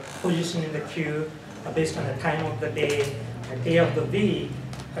on your position in the queue, based on the time of the day of the week.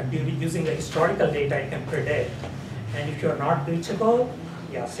 Using the historical data, you can predict. And if you're not reachable,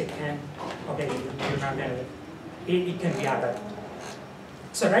 yes, it can. Okay, you're not gonna. It can be added.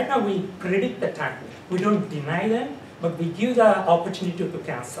 So right now we predict the time. We don't deny them, but we give the opportunity to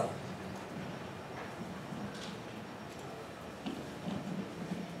cancel.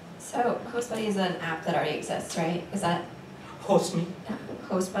 So HostBuddy is an app that already exists, right? Is that HostMe?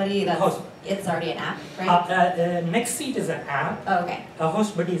 HostBuddy, it's already an app, right? NextSeat is an app. Oh, okay.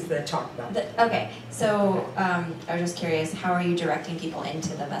 HostBuddy is the chatbot. Okay, so I was just curious, how are you directing people into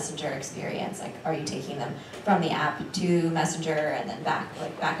the Messenger experience? Like, are you taking them from the app to Messenger and then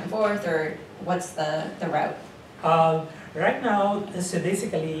back and forth, or what's the route? Right now, so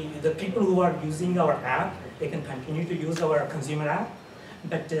basically, the people who are using our app, they can continue to use our consumer app,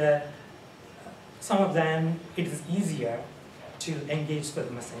 but some of them, it is easier to engage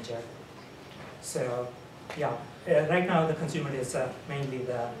with Messenger. So, yeah, right now the consumer is mainly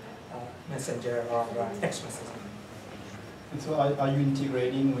the Messenger or text messaging. And so are you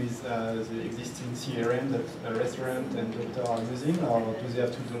integrating with the existing CRM that a restaurant and doctor are using, or do they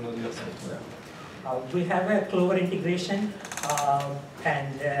have to download your software? We have a Clover integration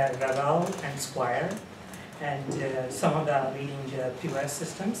and Ravel and Square and some of the leading POS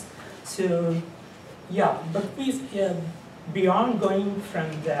systems. So, yeah, but we, beyond going from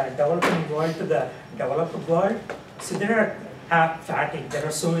the developing world to the developer world, so there are app fatigue. There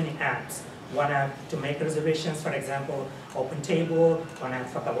are so many apps. One app to make reservations, for example, Open Table, one app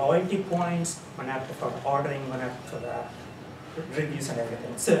for the loyalty points, one app for ordering, one app for the reviews and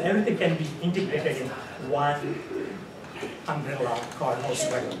everything. So everything can be integrated in one umbrella called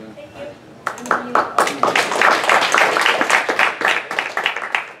HostBuddy.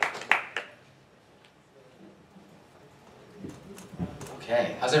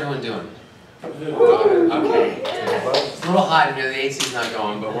 Okay, how's everyone doing? Okay. It's a little hot in here, the AC's not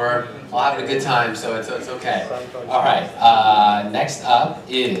going, but we're all having a good time, so it's okay. All right, next up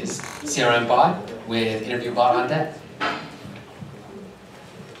is CRM Bot with Interview Bot on deck.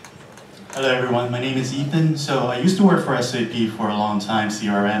 Hello everyone, my name is Ethan. So I used to work for SAP for a long time,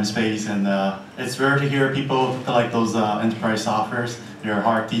 CRM space, and it's rare to hear people like those enterprise softwares. They're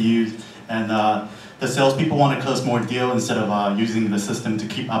hard to use, and the salespeople want to close more deal instead of using the system to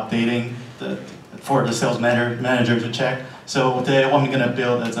keep updating for the sales manager to check. So today what I'm going to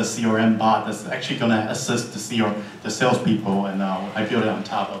build is a CRM bot that's actually going to assist the salespeople, and I built it on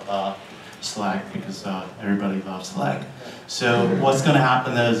top of Slack because everybody loves Slack. So what's going to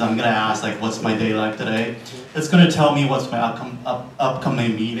happen is I'm going to ask like, what's my day like today? It's going to tell me what's my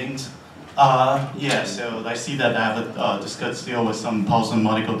upcoming meetings. Yeah, so I see that I have a discuss deal with some pulse and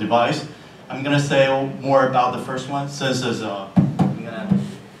medical device. I'm going to say more about the first one since there's I'm going to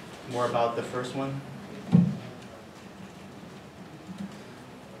more about the first one.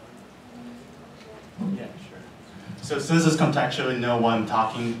 Yeah, sure. So since it's contextual, you know what I'm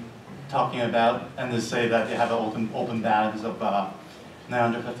talking about, and they say that they have an open balance of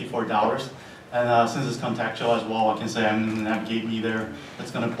 $954. And since it's contextual as well, I can say I'm going to navigate me there.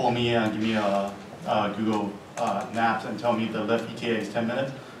 It's going to pull me and give me a Google Maps and tell me the Lyft ETA is 10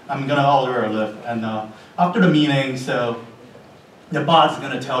 minutes. I'm going to order a Lyft. And after the meeting, so the bot's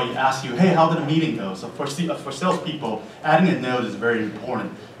going to ask you, hey, how did the meeting go? So for salespeople, adding a note is very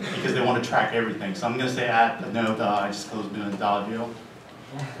important because they want to track everything. So I'm going to say add a note, I just closed $1 million deal.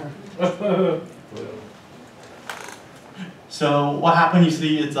 So what happened, you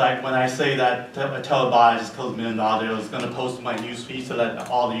see, it's like when I say that I tell a bot I just closed $1 million deal, it's going to post to my newsfeed so that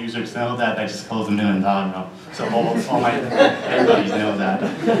all the users know that I just closed $1 million deal. So everybody knows that.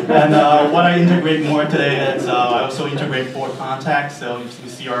 And what I integrate more today is I also integrate for contacts. So in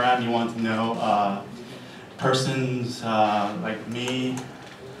CRM, you want to know persons like me.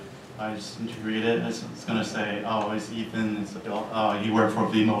 I just integrate it. It's going to say, oh, it's Ethan. It's he worked for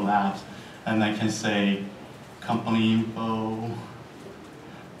Vimo Labs, and I can say company info,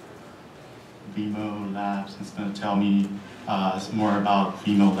 Vimo Labs. It's going to tell me more about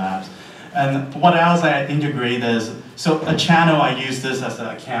Vimo Labs. And what else I integrate is, so a channel, I use this as an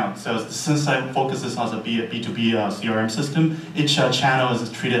account. So since I focus this on a B2B CRM system, each channel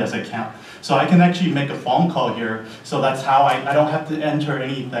is treated as an account. So I can actually make a phone call here. So that's how I don't have to enter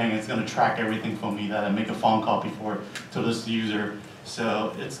anything. It's going to track everything for me that I make a phone call before to this user.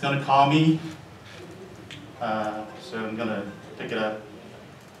 So it's going to call me. So I'm going to pick it up.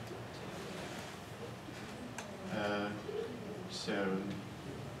 So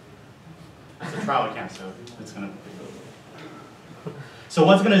it's a trial account, so it's going to. So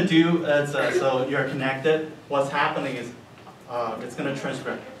what's going to do is, so you're connected. What's happening is it's going to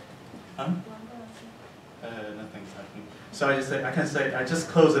transcribe. Huh? Nothing's happening. So I can say I just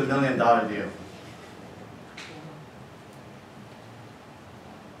closed $1 million deal.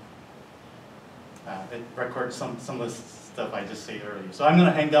 It records some of the stuff I just said earlier. So I'm going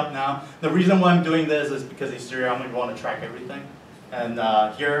to hang up now. The reason why I'm doing this is because I'm going to want to track everything. And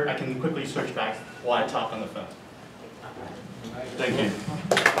here I can quickly switch back while I talk on the phone. Thank you.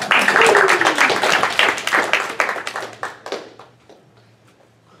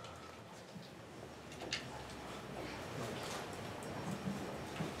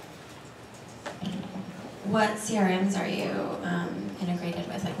 What CRMs are you integrated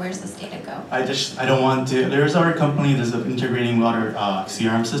with? Like, where's this data go? I don't want to. There's other company that's integrating with other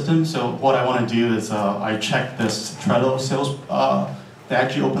CRM systems. So what I want to do is I check this Trello sales. They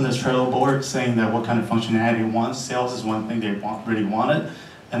actually open this Trello board saying that what kind of functionality they want. Sales is one thing they really wanted,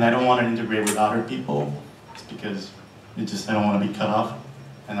 and I don't want to integrate with other people. It's because I don't want to be cut off,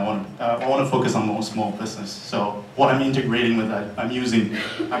 and I want to focus on more small business. So what I'm integrating with that, I'm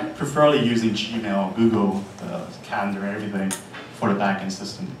preferably using Gmail, Google, Calendar, everything for the backend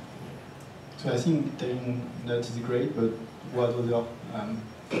system. So I think taking that is great, but what other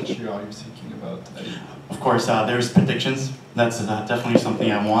feature are you thinking about? Of course, there's predictions. That's definitely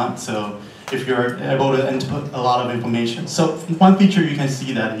something I want. So if you're able to input a lot of information. So one feature you can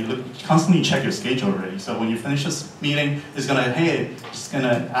see that you constantly check your schedule already. So when you finish this meeting, it's gonna, hey, it's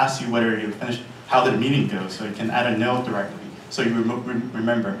gonna ask you whether you finished, how did the meeting go? So you can add a note directly. So you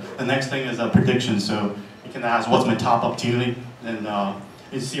remember. The next thing is a prediction. So you can ask, what's my top opportunity? And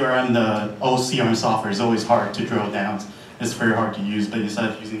in CRM, the old CRM software is always hard to drill down. It's very hard to use, but instead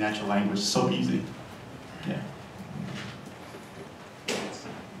of using natural language, it's so easy. Yeah.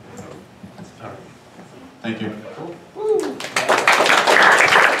 Thank you.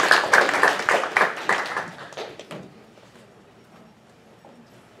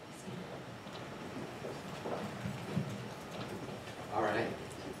 All right.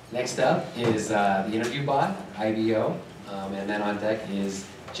 Next up is the interview bot, IBO, and then on deck is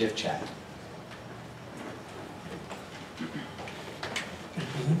GIF chat.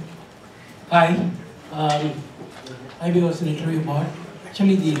 Hi, IBO is an interview bot.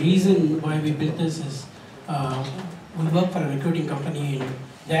 Actually, the reason why we built this is we work for a recruiting company and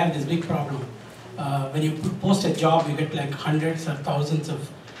they have this big problem. When you post a job, you get like hundreds or thousands of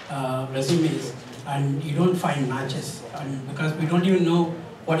resumes and you don't find matches. And because we don't even know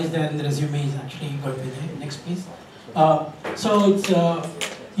what is there in the resume is actually going to be there. Next, please. So it's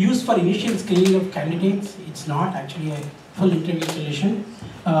used for initial screening of candidates. It's not actually a full interview solution.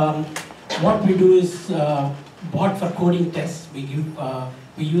 What we do is bot for coding tests. We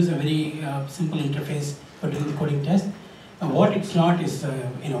use a very simple interface for doing the coding test. What it's not is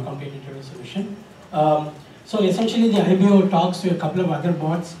complete interview solution. So essentially the IBO talks to a couple of other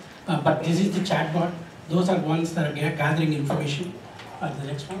bots, but this is the chat bot. Those are ones that are gathering information. The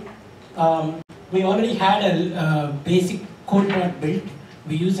next one. we already had a basic code bot built.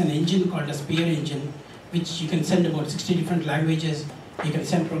 We use an engine called a Spear engine, which you can send about 60 different languages. You can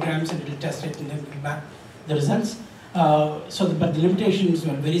send programs and it will test it and then give back the results. But the limitations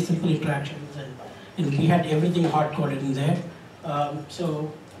were very simple interactions, and we had everything hard-coded in there.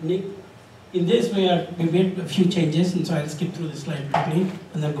 So in this we made a few changes, and so I'll skip through this slide quickly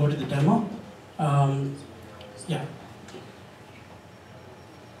and then go to the demo. Yeah.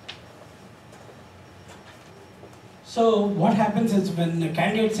 So what happens is when a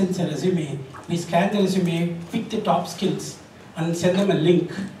candidate sends a resume, we scan the resume, pick the top skills, and send them a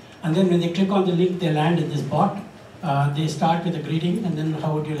link. And then when they click on the link, they land in this bot. They start with a greeting, and then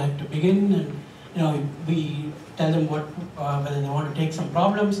how would you like to begin? And we tell them whether they want to take some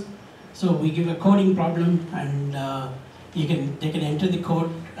problems. So we give a coding problem, and they can enter the code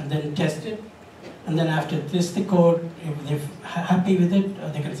and then test it. And then after test the code, if they're happy with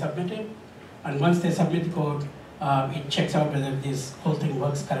it, they can submit it. And once they submit the code, it checks out whether this whole thing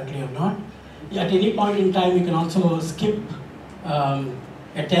works correctly or not. At any point in time, you can also skip a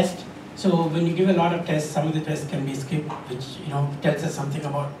test. So when you give a lot of tests, some of the tests can be skipped, which tells us something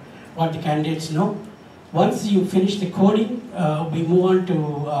about what the candidates know. Once you finish the coding, we move on to,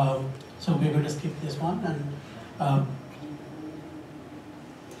 so we're going to skip this one. And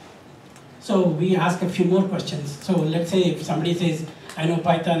so we ask a few more questions. So let's say if somebody says, I know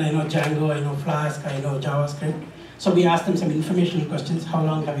Python, I know Django, I know Flask, I know JavaScript. So we ask them some informational questions. How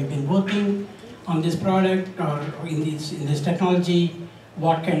long have you been working on this product or in this technology?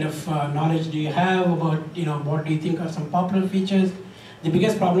 What kind of knowledge do you have about, what do you think are some popular features? The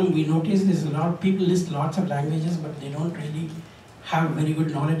biggest problem we noticed is a lot of people list lots of languages, but they don't really have very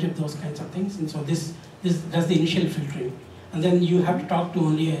good knowledge of those kinds of things. And so this does the initial filtering. And then you have to talk to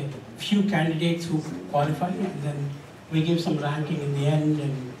only a few candidates who qualify, and then we give some ranking in the end.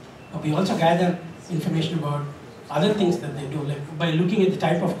 And we also gather information about other things that they do. Like by looking at the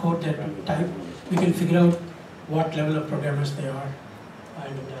type of code that we type, we can figure out what level of programmers they are.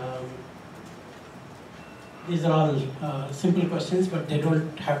 And these are all simple questions, but they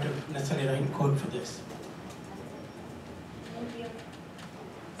don't have to necessarily write code for this. Thank you.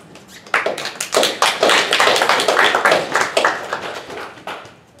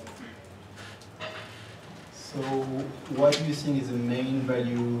 So what do you think is the main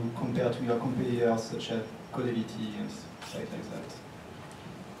value compared to your competitors such as Codility and sites like that?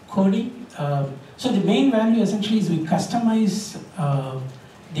 Coding. So the main value essentially is we customize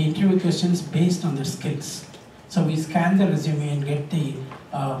the interview questions based on their skills. So we scan the resume and get the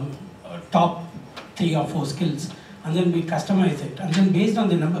top 3 or 4 skills, and then we customize it. And then based on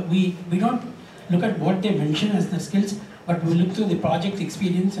the number, we don't look at what they mention as the skills, but we look through the project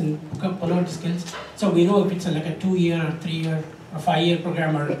experience and pull out the skills. So we know if it's like a 2-year or 3-year or 5-year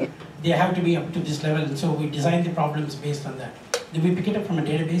programmer, they have to be up to this level. And so we design the problems based on that. Then we pick it up from a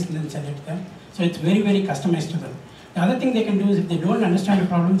database and then send it to them. So it's very, very customized to them. The other thing they can do is if they don't understand the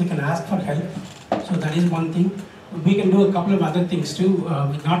problem, they can ask for help. So that is one thing. We can do a couple of other things too,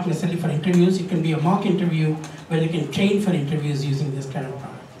 not necessarily for interviews. It can be a mock interview where they can train for interviews using this kind of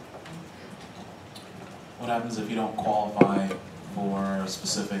product. What happens if you don't qualify for a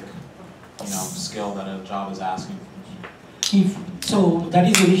specific, skill that a job is asking? So that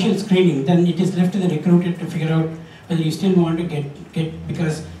is the initial screening. Then it is left to the recruiter to figure out whether you still want to get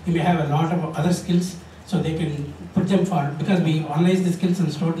because you may have a lot of other skills, so they can put them for, because we analyze the skills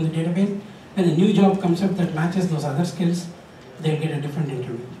and store it in the database. When a new job comes up that matches those other skills, they'll get a different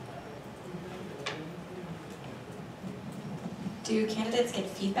interview. Do candidates get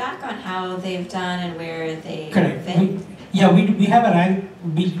feedback on how they've done and where they Correct. fit? We have a rank.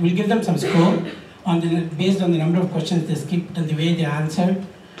 We'll give them some score based on the number of questions they skipped and the way they answered.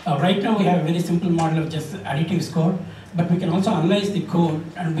 Right now we have a very simple model of just additive score, but we can also analyze the code,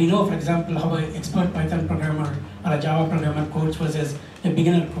 and we know, for example, how an expert Python programmer or a Java programmer codes versus a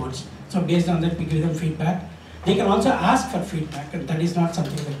beginner codes. So based on that, we give them feedback. They can also ask for feedback, and that is not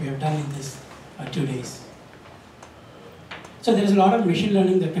something that we have done in this 2 days. So there is a lot of machine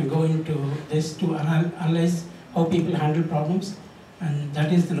learning that can go into this to analyze how people handle problems, and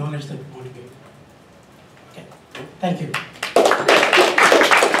that is the knowledge that we want to give. Okay, thank you.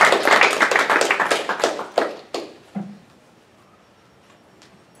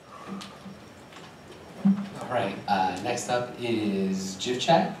 All right, next up is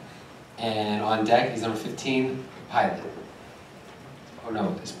GIF-Chat, and on deck is number 15, Pilot. Oh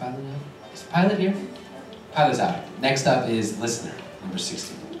no, is Pilot now? Is Pilot here? Pilot's out. Next up is Listener, number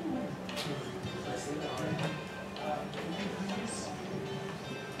 16.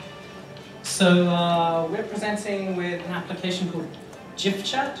 So we're presenting with an application called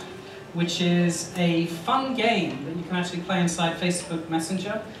GIF-Chat. which is a fun game that you can actually play inside Facebook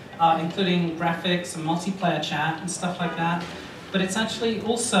Messenger, including graphics and multiplayer chat and stuff like that. But it's actually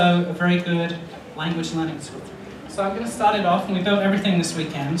also a very good language learning tool. So I'm going to start it off, and we built everything this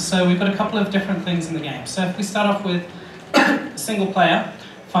weekend. So we've got a couple of different things in the game. So if we start off with a single player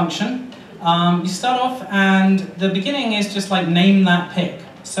function, you start off, and the beginning is just like name that pig.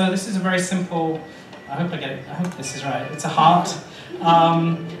 So this is a very simple, I hope I get it, I hope this is right. It's a heart.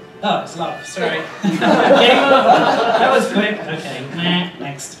 Oh, it's love, sorry. Game over. That was quick. Okay,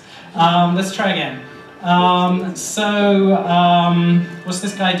 next. Let's try again. What's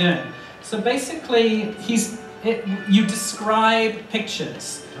this guy doing? So basically, you describe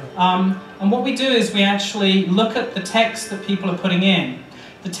pictures. And what we do is we actually look at the text that people are putting in.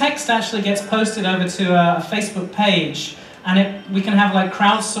 The text actually gets posted over to a Facebook page, and we can have like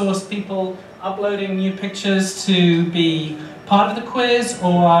crowdsourced people uploading new pictures to be part of the quiz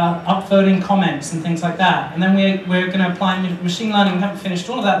or upvoting comments and things like that. And then we're going to apply machine learning, we haven't finished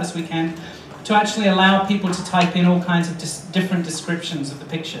all of that this weekend, to actually allow people to type in all kinds of different descriptions of the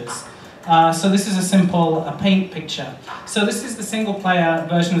pictures. So this is a simple paint picture. So this is the single player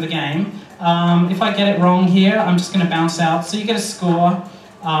version of the game. If I get it wrong here, I'm just going to bounce out. So you get a score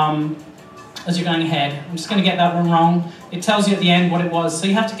as you're going ahead. I'm just going to get that one wrong. It tells you at the end what it was, so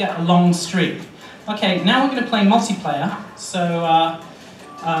you have to get a long streak. Okay, now we're going to play multiplayer. So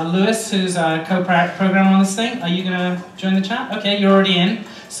Lewis, who's a co-programmer on this thing, are you going to join the chat? Okay, you're already in.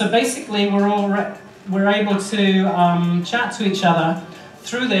 So basically, we're able to chat to each other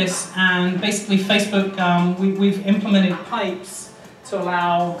through this, and basically Facebook, we've implemented pipes to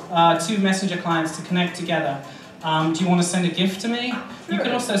allow two messenger clients to connect together. Do you want to send a GIF to me? Sure. You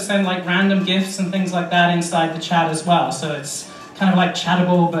can also send like random GIFs and things like that inside the chat as well. So it's kind of like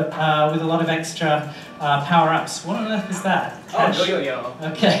Chattable, but with a lot of extra power-ups. What on earth is that? Cash? Oh, yo.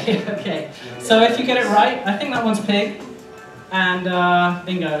 Okay, okay. So if you get it right, I think that one's pig, and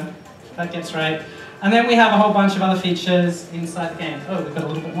bingo, that gets right. And then we have a whole bunch of other features inside the game. Oh, we've got a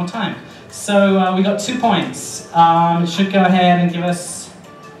little bit more time. So we got 2 points. It should go ahead and give us,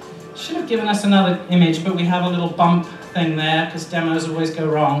 should have given us another image, but we have a little bump thing there, because demos always go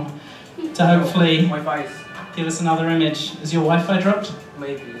wrong, to hopefully give us another image. Is your Wi-Fi dropped?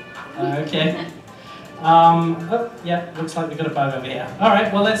 Maybe. Okay. Oh, yeah, looks like we've got a bug over here. All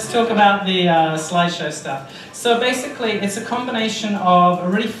right, well, let's talk about the slideshow stuff. So basically, it's a combination of a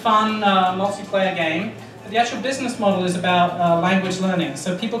really fun multiplayer game. The actual business model is about language learning.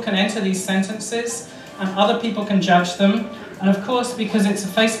 So people can enter these sentences, and other people can judge them. And of course, because it's a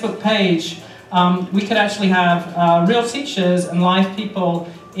Facebook page, we could actually have real teachers and live people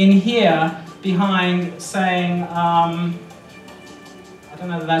in here behind saying, I don't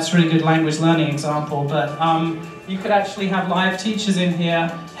know if that's a really good language learning example, but you could actually have live teachers in here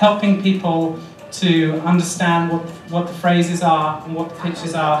helping people to understand what the phrases are and what the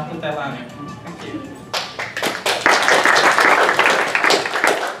pictures are that they're learning. Thank you.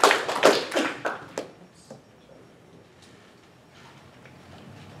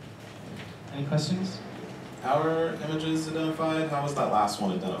 Any questions? How are images identified? How was that last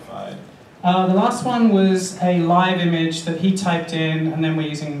one identified? The last one was a live image that he typed in, and then we're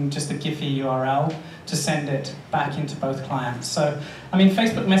using just a Giphy URL to send it back into both clients. So, I mean,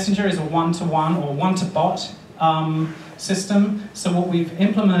 Facebook Messenger is a one-to-one or one-to-bot system. So what we've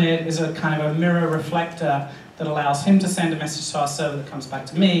implemented is a kind of a mirror reflector that allows him to send a message to our server that comes back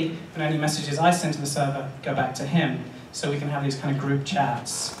to me, and any messages I send to the server go back to him. So we can have these kind of group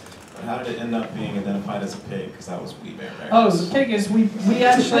chats. How did it end up being identified as a pig? Because that was wee bear. Oh, the pig is, we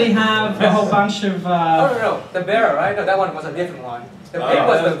actually have a whole bunch of... No, the bear, right? No, that one was a different one. The pig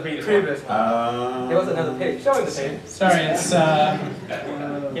was the previous one. There was another pig. Show me the pig. Sorry, it's...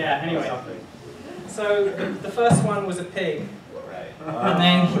 yeah, anyway. So the first one was a pig. And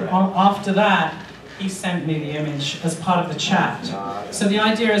then after that, he sent me the image as part of the chat. So the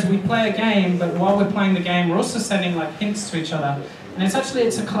idea is we play a game, but while we're playing the game, we're also sending like hints to each other. And it's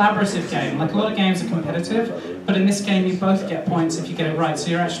a collaborative game. Like a lot of games are competitive, but in this game you both get points if you get it right. So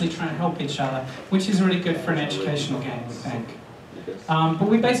you're actually trying to help each other, which is really good for an educational game, we think. But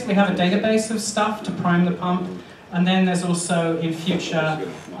we basically have a database of stuff to prime the pump, and then there's also in future,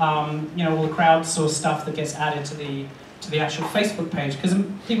 all the crowdsourced stuff that gets added to the actual Facebook page. Because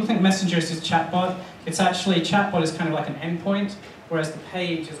people think Messenger is just chatbot. It's actually chatbot is kind of like an endpoint, whereas the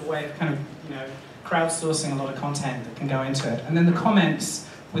page is a way of kind of crowdsourcing a lot of content that can go into it. And then the comments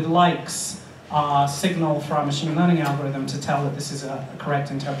with likes are signal for our machine learning algorithm to tell that this is a correct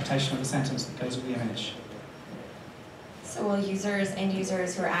interpretation of the sentence that goes with the image. So will end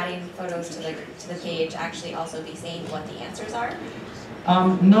users who are adding photos to the page actually also be saying what the answers are?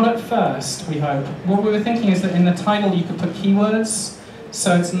 Not at first, we hope. What we were thinking is that in the title you could put keywords,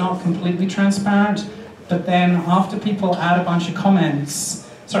 so it's not completely transparent, but then after people add a bunch of comments,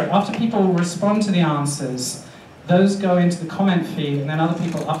 after people respond to the answers, those go into the comment feed and then other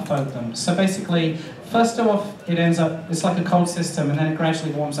people upvote them. So basically, first off, it ends up, it's like a cold system, and then it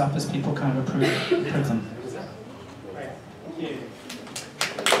gradually warms up as people kind of approve them.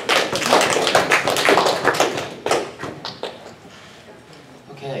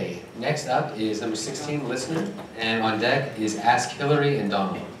 Okay, next up is number 16, listener, and on deck is Ask Hillary and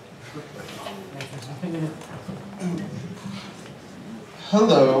Donald.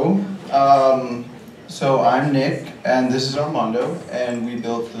 Hello, so I'm Nick, and this is Armando, and we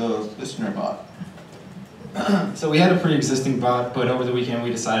built the listener bot. So we had a pre-existing bot, but over the weekend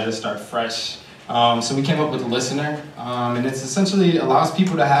we decided to start fresh. So we came up with Listener, and it essentially allows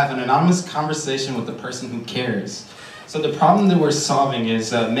people to have an anonymous conversation with the person who cares. So the problem that we're solving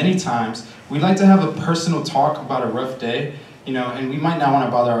is many times we like to have a personal talk about a rough day, and we might not want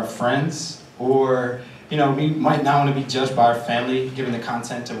to bother our friends, or we might not want to be judged by our family given the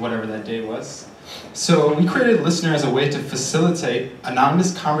content of whatever that day was. So we created Listener as a way to facilitate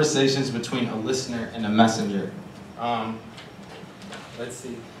anonymous conversations between a listener and a messenger. Let's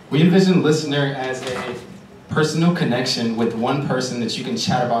see. We envision Listener as a personal connection with one person that you can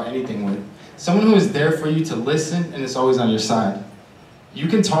chat about anything with. Someone who is there for you to listen and is always on your side. You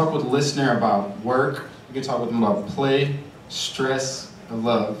can talk with Listener about work, you can talk with them about play, stress, or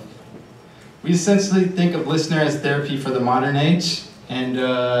love. We essentially think of Listener as therapy for the modern age, and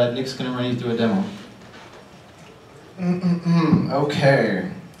Nick's gonna run you through a demo.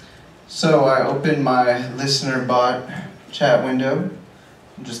 Okay, so I open my listener bot chat window.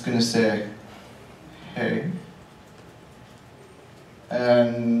 I'm just gonna say, hey.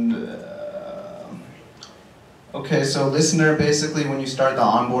 And, okay, so Listener, basically when you start the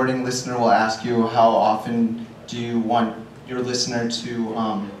onboarding, Listener will ask you how often do you want your listener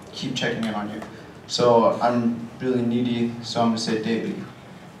to keep checking in on you. So I'm really needy, so I'm gonna say daily.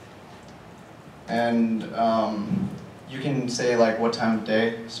 And you can say like what time of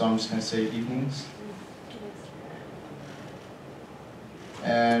day, so I'm just gonna say evenings.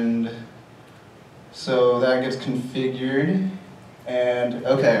 And so that gets configured. And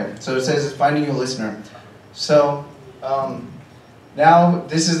okay, so it says it's finding you a listener. So now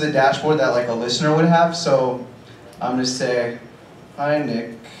this is the dashboard that like a listener would have. So I'm gonna say, hi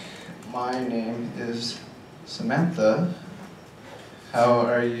Nick, my name is Samantha. How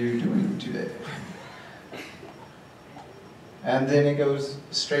are you doing today? And then it goes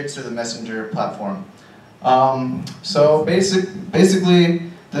straight to the Messenger platform. So basically,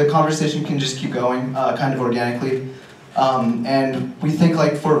 the conversation can just keep going, kind of organically. And we think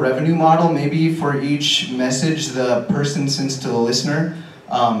like for a revenue model, maybe for each message the person sends to the listener,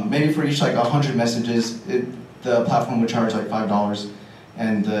 maybe for each like 100 messages, the platform would charge like $5,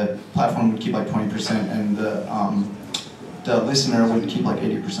 and the platform would keep like 20%, and the listener would keep like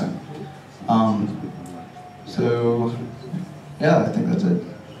 80%. So yeah, I think that's it.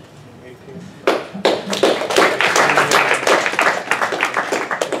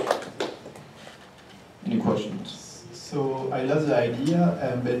 Any questions? So I love the idea,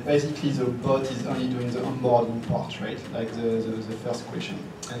 but basically the bot is only doing the onboarding part, right? Like the first question.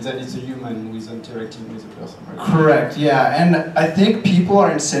 And then it's a human who is interacting with the person, right? Correct, yeah. And I think people are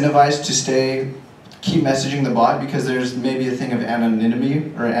incentivized to keep messaging the bot because there's maybe a thing of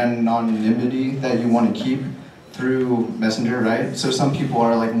anonymity that you want to keep through Messenger, right? So some people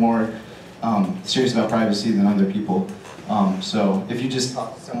are like more serious about privacy than other people. So if you just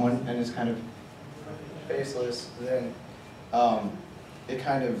talk to someone and it's kind of faceless, then it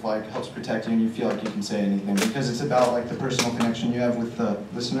kind of like helps protect you and you feel like you can say anything because it's about like the personal connection you have with the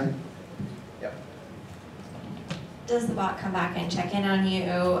listener. Yep. Does the bot come back and check in on you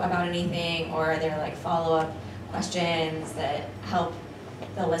about anything, or are there like follow-up questions that help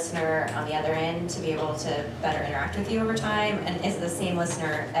the listener on the other end to be able to better interact with you over time? And is it the same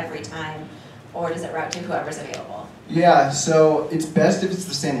listener every time, or does it route to whoever's available? Yeah, so it's best if it's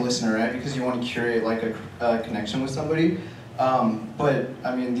the same listener, right? Because you want to curate like a connection with somebody. But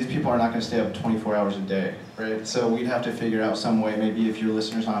I mean, these people are not going to stay up 24 hours a day, right? So we'd have to figure out some way. Maybe if your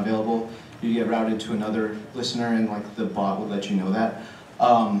listener's not available, you get routed to another listener, and like the bot would let you know that.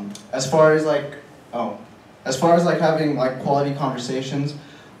 As far as like having like quality conversations,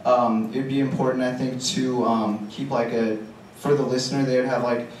 it'd be important, I think, to keep like for the listener, they would have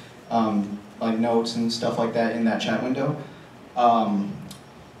like notes and stuff like that in that chat window.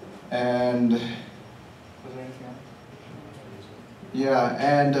 And was there anything else? Yeah,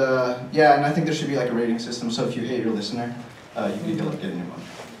 and I think there should be like a rating system. So if you hate your listener, you could get a new one.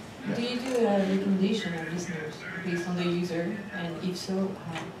 Yeah. Do you do a recommendation of listeners based on the user, and if so,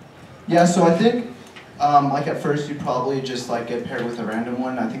 how? Yeah, so I think like at first you'd probably just like get paired with a random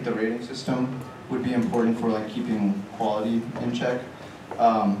one. I think the rating system would be important for like keeping quality in check.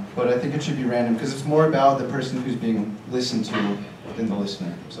 But I think it should be random because it's more about the person who's being listened to than the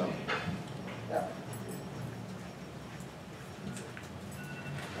listener. So. Yeah.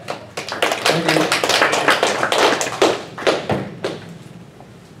 Thank you.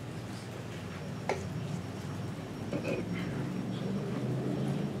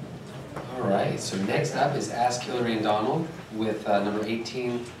 All right, so next up is Ask Hillary and Donald with number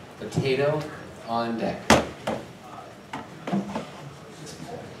 18, Potato on Deck.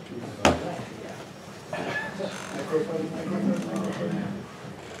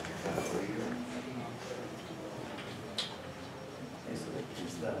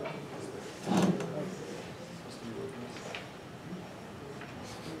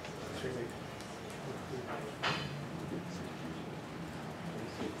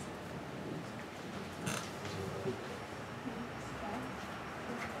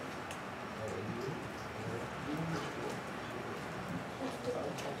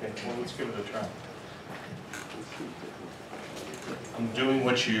 Okay, well, let's give it a try. I'm doing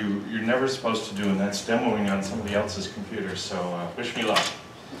what you're never supposed to do, and that's demoing on somebody else's computer, so wish me luck.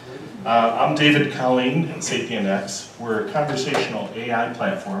 I'm David Colleen at SapienX. We're a conversational AI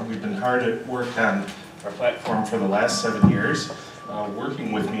platform. We've been hard at work on our platform for the last 7 years.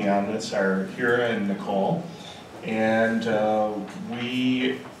 Working with me on this are Hira and Nicole, and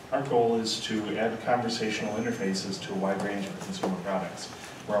our goal is to add conversational interfaces to a wide range of consumer products.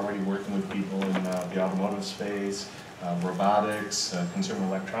 We're already working with people in the automotive space, robotics, consumer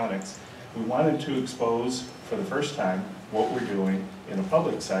electronics. We wanted to expose, for the first time, what we're doing in a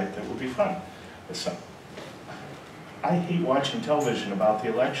public site that would be fun. So, I hate watching television about the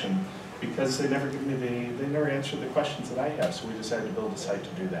election because they never answer the questions that I have, so we decided to build a site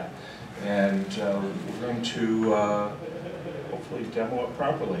to do that. And we're going to hopefully demo it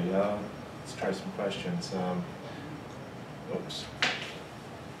properly. Let's try some questions. Oops.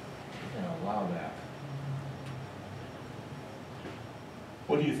 I'm going to allow that.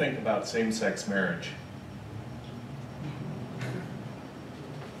 What do you think about same-sex marriage?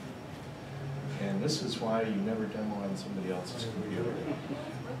 And this is why you never demo on somebody else's computer.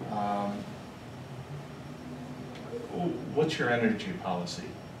 What's your energy policy?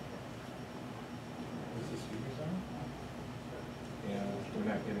 Yeah, we're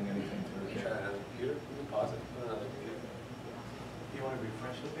not getting anything through here. Try another computer. We can pause it. Put another computer. You want to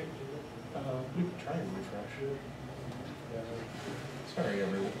refresh the page? We can try and refresh it. Sorry,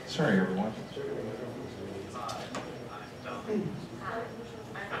 everyone. Sorry, everyone.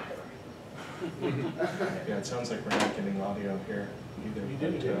 Yeah, it sounds like we're not getting audio here either.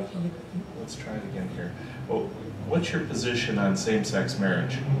 But, let's try it again here. Well, what's your position on same-sex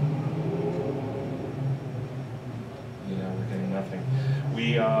marriage? Yeah, we're getting nothing.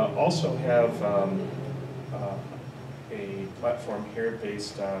 We also have a platform here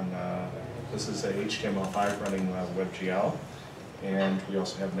based on, this is a HTML5 running WebGL, and we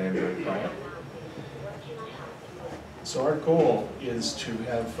also have an Android client. So our goal is to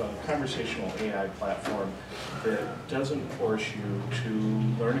have a conversational AI platform that doesn't force you to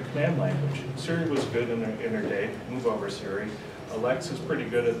learn a command language. Siri was good in her day. Move over, Siri. Alexa's pretty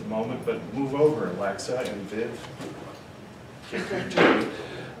good at the moment, but move over, Alexa, and Viv.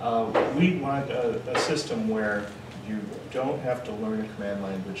 We want a system where you don't have to learn a command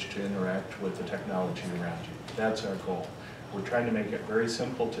language to interact with the technology around you. That's our goal. We're trying to make it very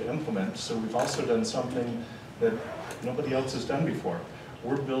simple to implement, so we've also done something that nobody else has done before.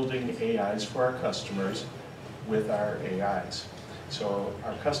 We're building AIs for our customers with our AIs. So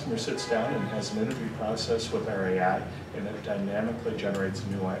our customer sits down and has an interview process with our AI, and it dynamically generates a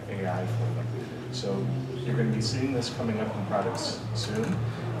new AI for them. So you're going to be seeing this coming up in products soon,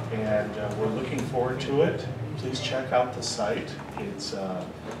 and we're looking forward to it. Please check out the site. It's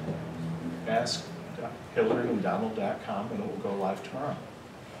askhillaryandonald.com, and it will go live tomorrow.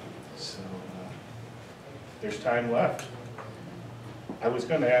 So there's time left. I was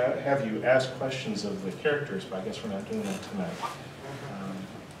going to have you ask questions of the characters, but I guess we're not doing that tonight.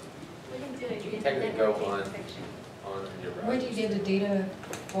 You can technically go on your browser. Where do you get the data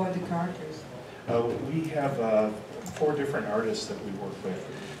for the characters? We have 4 different artists that we work with.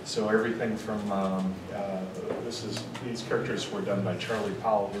 So everything from, these characters were done by Charlie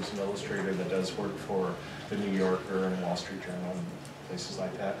Powell, who's an illustrator that does work for the New Yorker and Wall Street Journal and places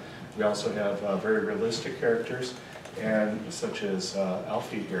like that. We also have very realistic characters, and such as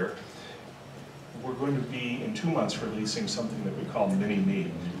Alfie here. we're going to be, in 2 months, releasing something that we call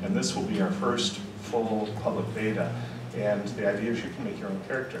Mini-Me. And this will be our first full public beta. And the idea is you can make your own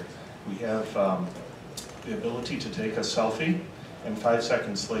character. We have the ability to take a selfie, and 5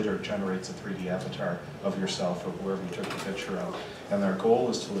 seconds later it generates a 3D avatar of yourself of wherever you took the picture of. And our goal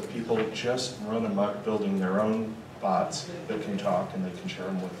is to let people just run amok building their own bots that can talk and they can share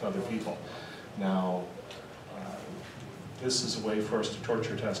them with other people. Now, this is a way for us to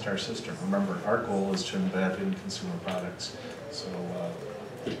torture test our system. Remember, our goal is to embed in consumer products. So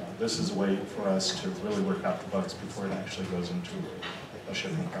this is a way for us to really work out the bugs before it actually goes into a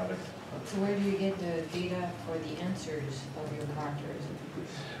shipping product. So where do you get the data for the answers of your characters?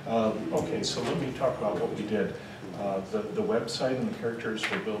 Okay, so let me talk about what we did. The website and the characters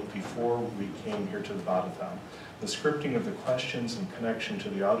were built before we came here to the Botathon. The scripting of the questions and connection to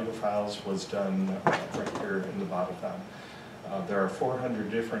the audio files was done right here in the Botathon. There are 400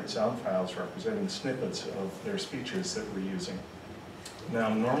 different sound files representing snippets of their speeches that we're using. Now,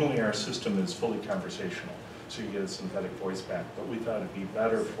 normally our system is fully conversational, so you get a synthetic voice back, but we thought it'd be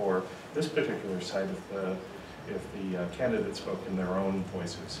better for this particular site if the candidates spoke in their own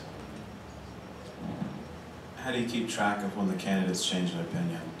voices. How do you keep track of when the candidates change their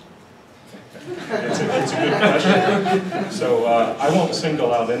opinion? It's a good question. So I won't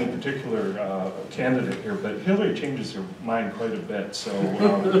single out any particular candidate here, but Hillary changes her mind quite a bit. So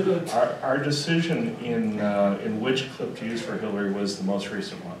our decision in which clip to use for Hillary was the most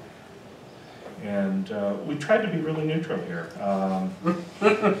recent one. And we tried to be really neutral here,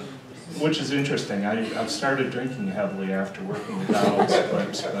 which is interesting. I've started drinking heavily after working with Donald's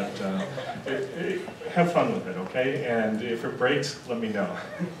clips, but have fun with it, okay? And if it breaks, let me know.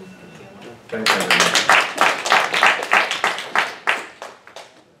 Thank you, everyone.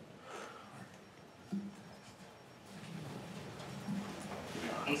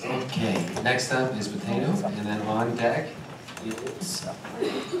 Okay, next up is Potato, and then on deck is,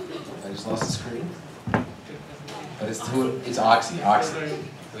 I just lost the screen, but it's Oxy,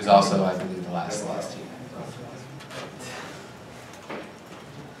 who's also, I believe, the last team.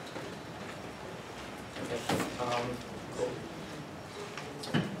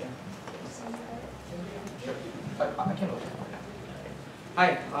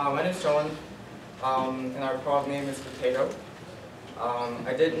 Hi, my name is John, and our product name is Potato.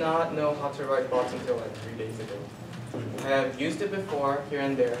 I did not know how to write bots until like 3 days ago. I have used it before, here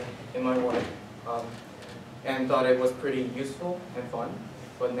and there, in my work, and thought it was pretty useful and fun,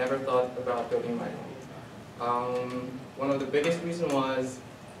 but never thought about building my own. One of the biggest reasons was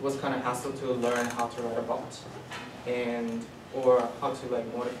it was kind of hassle to learn how to write a bot, or how to like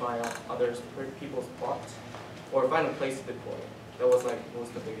modify people's bots, or find a place to deploy. That was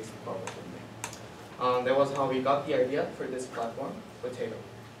the biggest problem for me. That was how we got the idea for this platform, Potato.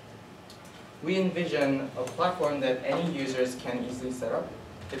 We envision a platform that any users can easily set up,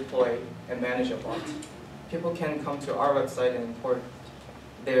 deploy, and manage a bot. People can come to our website and import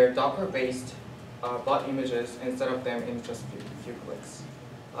their Docker-based bot images and set up them in just a few clicks.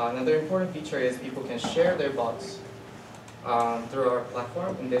 Another important feature is people can share their bots through our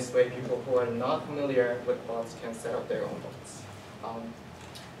platform. In this way, people who are not familiar with bots can set up their own bots.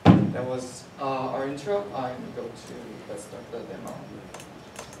 That was our intro. Let's start the demo.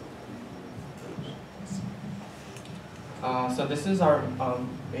 So this is our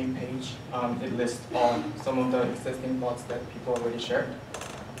main page. It lists some of the existing bots that people already shared.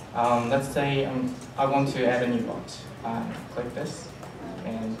 Let's say I want to add a new bot. Click this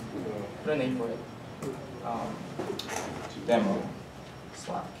and put a name for it. Demo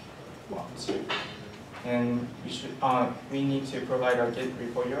Slack bot. And we need to provide our Git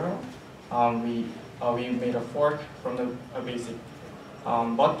repo URL. We made a fork from a basic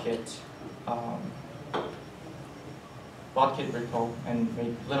botkit repo and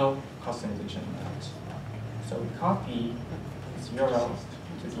made little customization in that. So we copy this URL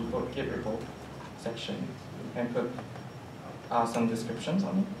to the Git repo section and put some descriptions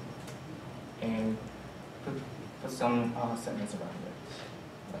on it, and put some sentences around it,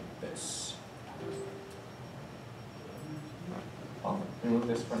 like this. I'll remove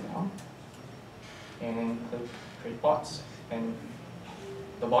this for now, and click Create Bots, and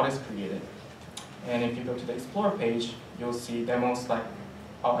the bot is created. And if you go to the Explore page, you'll see demos like,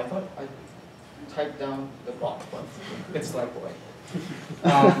 oh, I thought I typed down the bot, but it's Slack boy.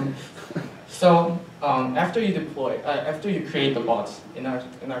 After you create the bot in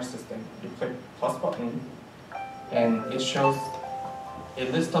our system, you click plus button, and it shows a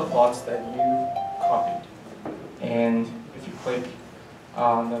list of bots that you copied. And if you click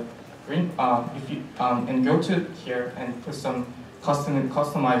the green, and go to here and put some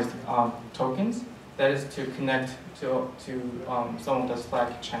customized tokens. That is to connect to some of the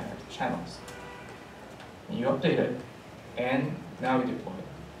Slack channels. And you update it, and now we deploy it.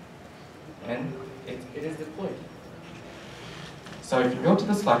 And it is deployed. So if you go to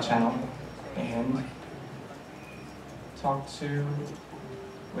the Slack channel and talk to,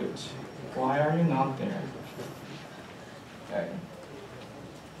 wait, why are you not there? Okay.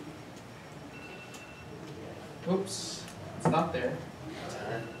 Oops, it's not there.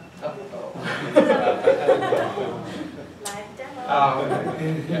 Uh-oh. Live demo.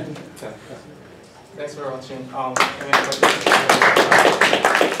 Yeah. Thanks for watching.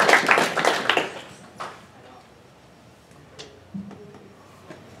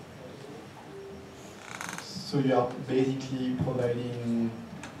 So you are basically providing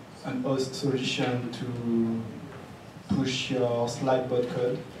an host solution to push your Slack bot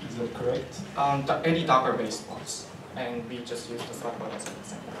code, is that correct? Any Docker-based bots, and we just use the Slack bot as an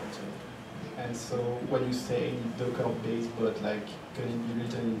example too. And so when you say Docker-based bot, like, can it be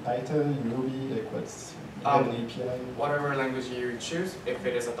written in Python, in Ruby, like what's an API? Whatever language you choose, if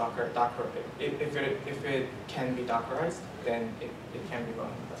it is a Docker, if it can be Dockerized, then it can be run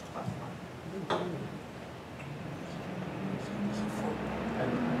on the platform.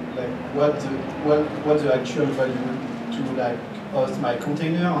 And like, what's the actual value to like host my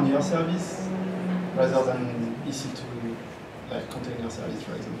container on your service rather than EC2 like container service,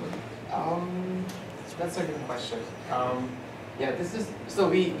 for example? That's a good question. Yeah, so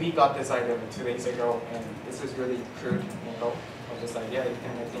we got this idea 2 days ago, and this is really crude of this idea,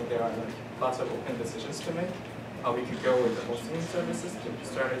 and I think there are like lots of open decisions to make. We could go with the hosting services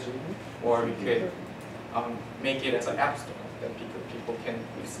strategy, or we could make it as an app store that people can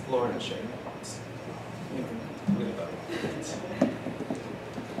explore and share their thoughts. Really love it.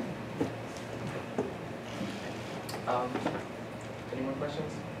 Any more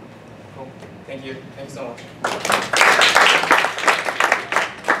questions? Cool. Thank you. Thank you so much.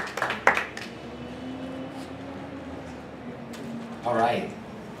 All right.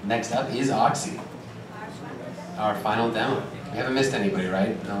 Next up is Oxy, our final demo. We haven't missed anybody,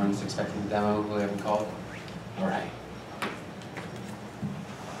 right? No one's expecting the demo who we haven't called? All right.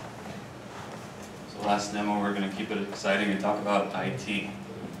 So last demo, we're going to keep it exciting and talk about IT.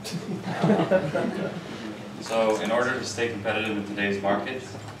 So in order to stay competitive in today's market,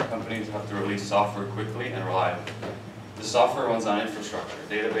 companies have to release software quickly and reliably. The software runs on infrastructure,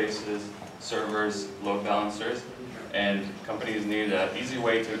 databases, servers, load balancers, and companies need an easy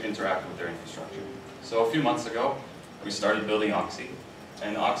way to interact with their infrastructure. So a few months ago, we started building Oxy.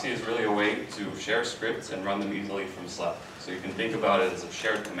 And Oxy is really a way to share scripts and run them easily from Slack. So you can think about it as a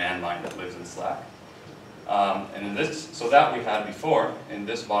shared command line that lives in Slack. So that we had before, in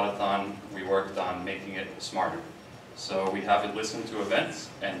this Botathon, we worked on making it smarter. So we have it listen to events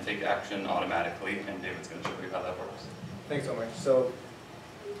and take action automatically, and David's going to show you how that works. Thanks so much. So,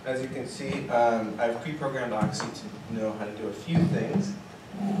 as you can see, I've pre-programmed Oxy to know how to do a few things.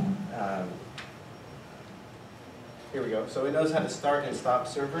 Here we go. So it knows how to start and stop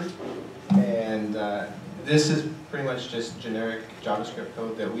servers, and this is pretty much just generic JavaScript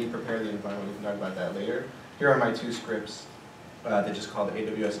code that we prepare the environment. We can talk about that later. Here are my 2 scripts that just call the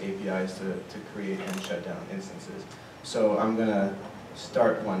AWS APIs to create and shut down instances. So I'm going to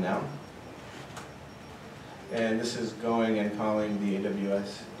start one now. And this is going and calling the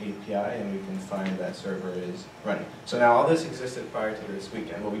AWS API, and we can find that server is running. So now all this existed prior to this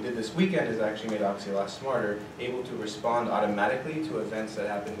weekend. What we did this weekend is actually made Oxy a lot smarter, able to respond automatically to events that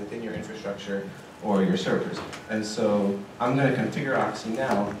happen within your infrastructure or your servers. And so I'm going to configure Oxy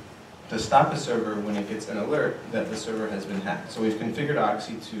now to stop a server when it gets an alert that the server has been hacked. So we've configured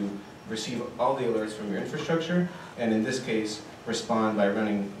Oxy to receive all the alerts from your infrastructure, and in this case, respond by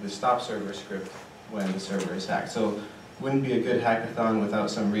running the stop server script when the server is hacked. So wouldn't be a good hackathon without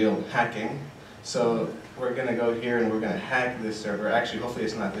some real hacking. So we're going to go here and we're going to hack this server. Actually, hopefully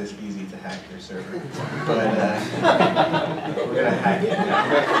it's not this easy to hack your server. But we're going to hack it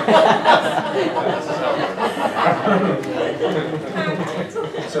now.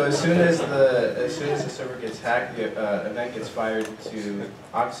 So as soon as the server gets hacked, the event gets fired to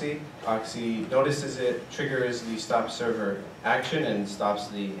Oxy. Oxy notices it, triggers the stop server action, and stops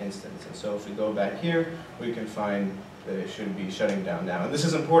the instance. And so if we go back here, we can find that it should be shutting down now. And this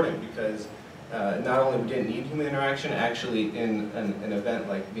is important because not only we didn't need human interaction, actually in an event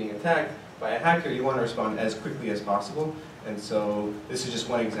like being attacked by a hacker, you want to respond as quickly as possible. And so this is just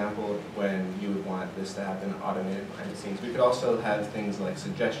one example of when you would want this to happen automated behind the scenes. We could also have things like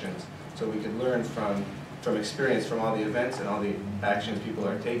suggestions. So we could learn from from experience from all the events and all the actions people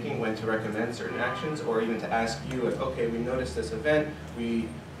are taking, when to recommend certain actions, or even to ask you, like, okay, we noticed this event, we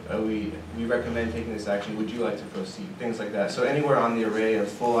recommend taking this action, would you like to proceed? Things like that. So anywhere on the array of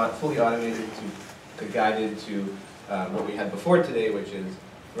fully automated to guided to what we had before today, which is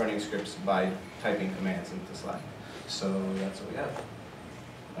running scripts by typing commands into Slack. So that's what we have.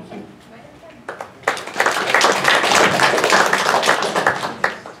 Thank you.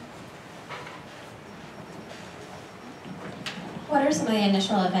 What are some of the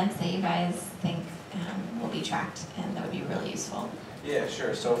initial events that you guys think will be tracked and that would be really useful? Yeah,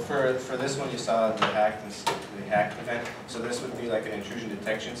 sure. So for this one, you saw the hack event. So this would be like an intrusion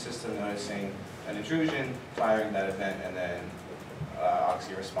detection system, noticing an intrusion, firing that event, and then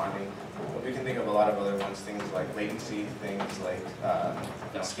Oxy responding. But we can think of a lot of other ones, things like latency, things like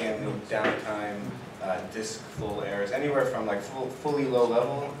scan loop downtime, disk full errors, anywhere from like fully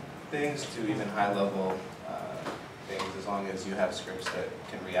low-level things to even high-level things, as long as you have scripts that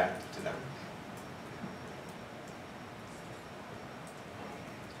can react to them.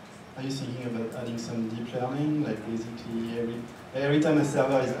 Are you thinking about adding some deep learning, like basically every time a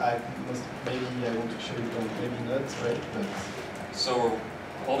server is hacked, maybe I want to show it down, maybe not, right? But so we're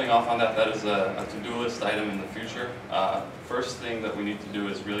holding off on that. That is a to-do list item in the future. First thing that we need to do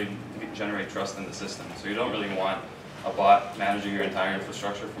is really generate trust in the system. So you don't really want a bot managing your entire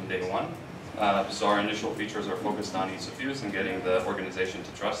infrastructure from day one. So our initial features are focused on ease of use and getting the organization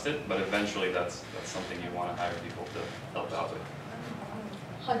to trust it, but eventually that's something you want to hire people to help out with.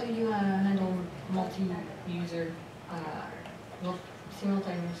 How do you handle multi-user,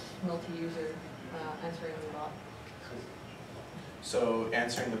 simultaneous multi-user answering the bot? So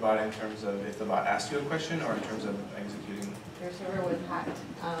answering the bot in terms of if the bot asks you a question, or in terms of executing? Your server was hacked,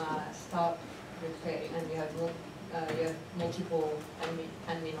 stop, replay, and you have multiple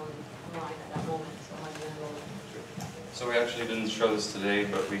admin online at that moment. So how do you handle it? So we actually didn't show this today,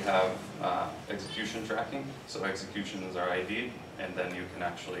 but we have execution tracking. So executions are ID'd, and then you can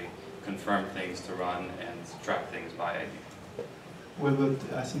actually confirm things to run and track things by ID. well,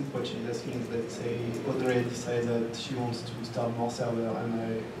 but I think what she's asking is, let's say Audrey decides that she wants to start more server, and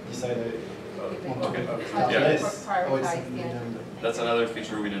I decide I want to start less. Or it's That's another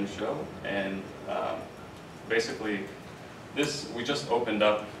feature we didn't show, and basically we just opened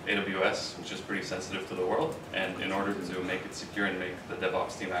up AWS, which is pretty sensitive to the world, and in order to make it secure and make the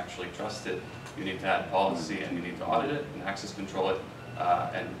DevOps team actually trust it, you need to add policy and you need to audit it and access control it,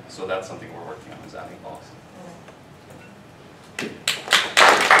 and so that's something we're working on, is adding policy.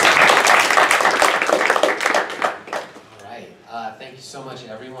 All right, thank you so much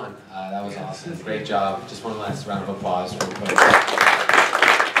everyone. That was awesome, great job. Just one last round of applause for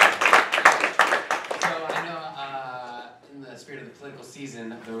spirit of the political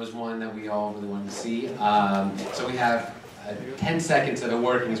season, there was one that we all really wanted to see. So we have 10 seconds of it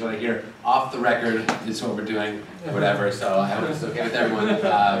working is what I hear. Off the record is what we're doing, whatever. So I hope it's okay with everyone.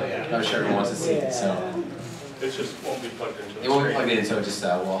 I'm sure everyone wants to see it. So it just won't be plugged into. It won't be plugged in, so just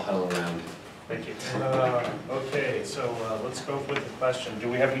we'll huddle around. Thank you. Okay, so let's go with the question. Do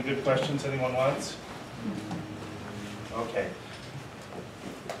we have any good questions anyone wants? Okay.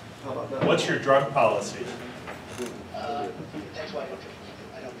 What's your drug policy? That's why I don't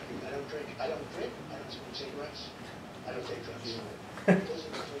drink. I don't drink. I don't smoke cigarettes. I don't take drugs. I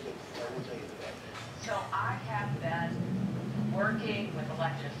will tell you that. So I have been working with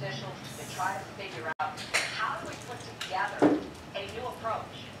elected officials to try to figure out how do we put together a new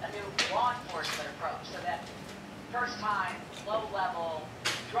approach, a new law enforcement approach, so that first-time, low-level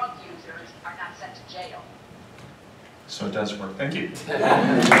drug users are not sent to jail. So it does work. Thank you.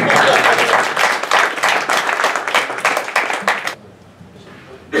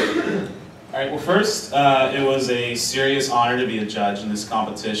 All right, well first, it was a serious honor to be a judge in this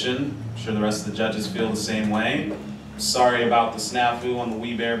competition. I'm sure the rest of the judges feel the same way. Sorry about the snafu on the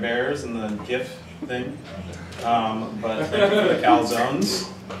We Bear Bears and the GIF thing, but thank you for the calzones.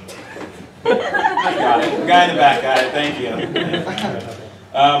 Got it, the guy in the back got it, thank you.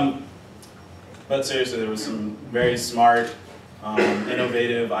 But seriously, there was some very smart,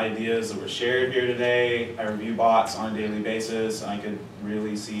 innovative ideas that were shared here today. I review bots on a daily basis, and I could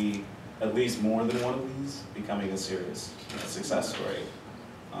really see at least more than one of these becoming a serious success story.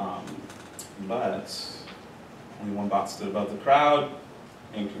 But only one bot stood above the crowd,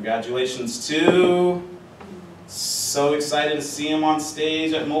 and congratulations to, so excited to see him on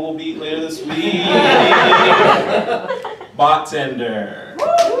stage at VentureBeat later this week, Bot Tender.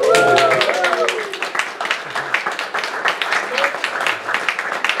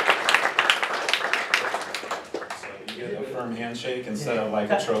 handshake instead of like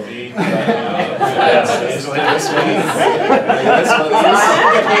a trophy. But, stage like this one.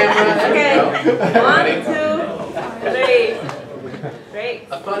 Okay, 1, 2, 3. Great.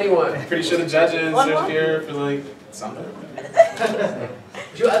 A funny one. Pretty sure the judges are here for like something.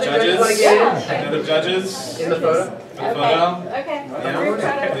 Do other judges want to get in? Other judges in the photo? In the photo? Okay.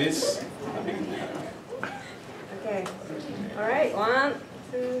 Yeah, please. Okay. All right. 1,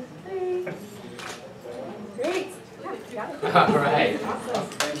 2, 3. Great. All right.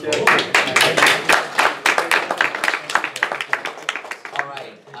 Thank you. All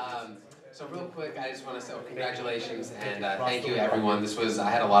right. So real quick, I just want to say congratulations and thank you everyone. I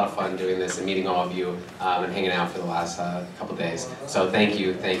had a lot of fun doing this and meeting all of you and hanging out for the last couple days. So thank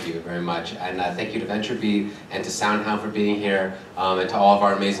you very much. And thank you to VentureBeat and to SoundHound for being here and to all of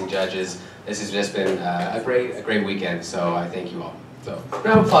our amazing judges. This has just been a great weekend. So I thank you all. So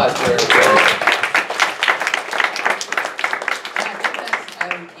round of applause for you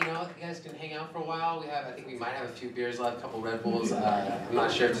guys can hang out for a while. I think we might have a few beers left, a couple Red Bulls. I'm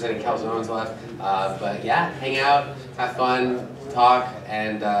not sure if there's any calzones left. But yeah, hang out, have fun, talk,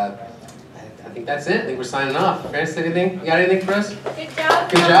 and I think that's it. I think we're signing off. Francis, anything? You got anything for us? Good job.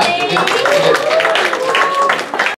 Good job.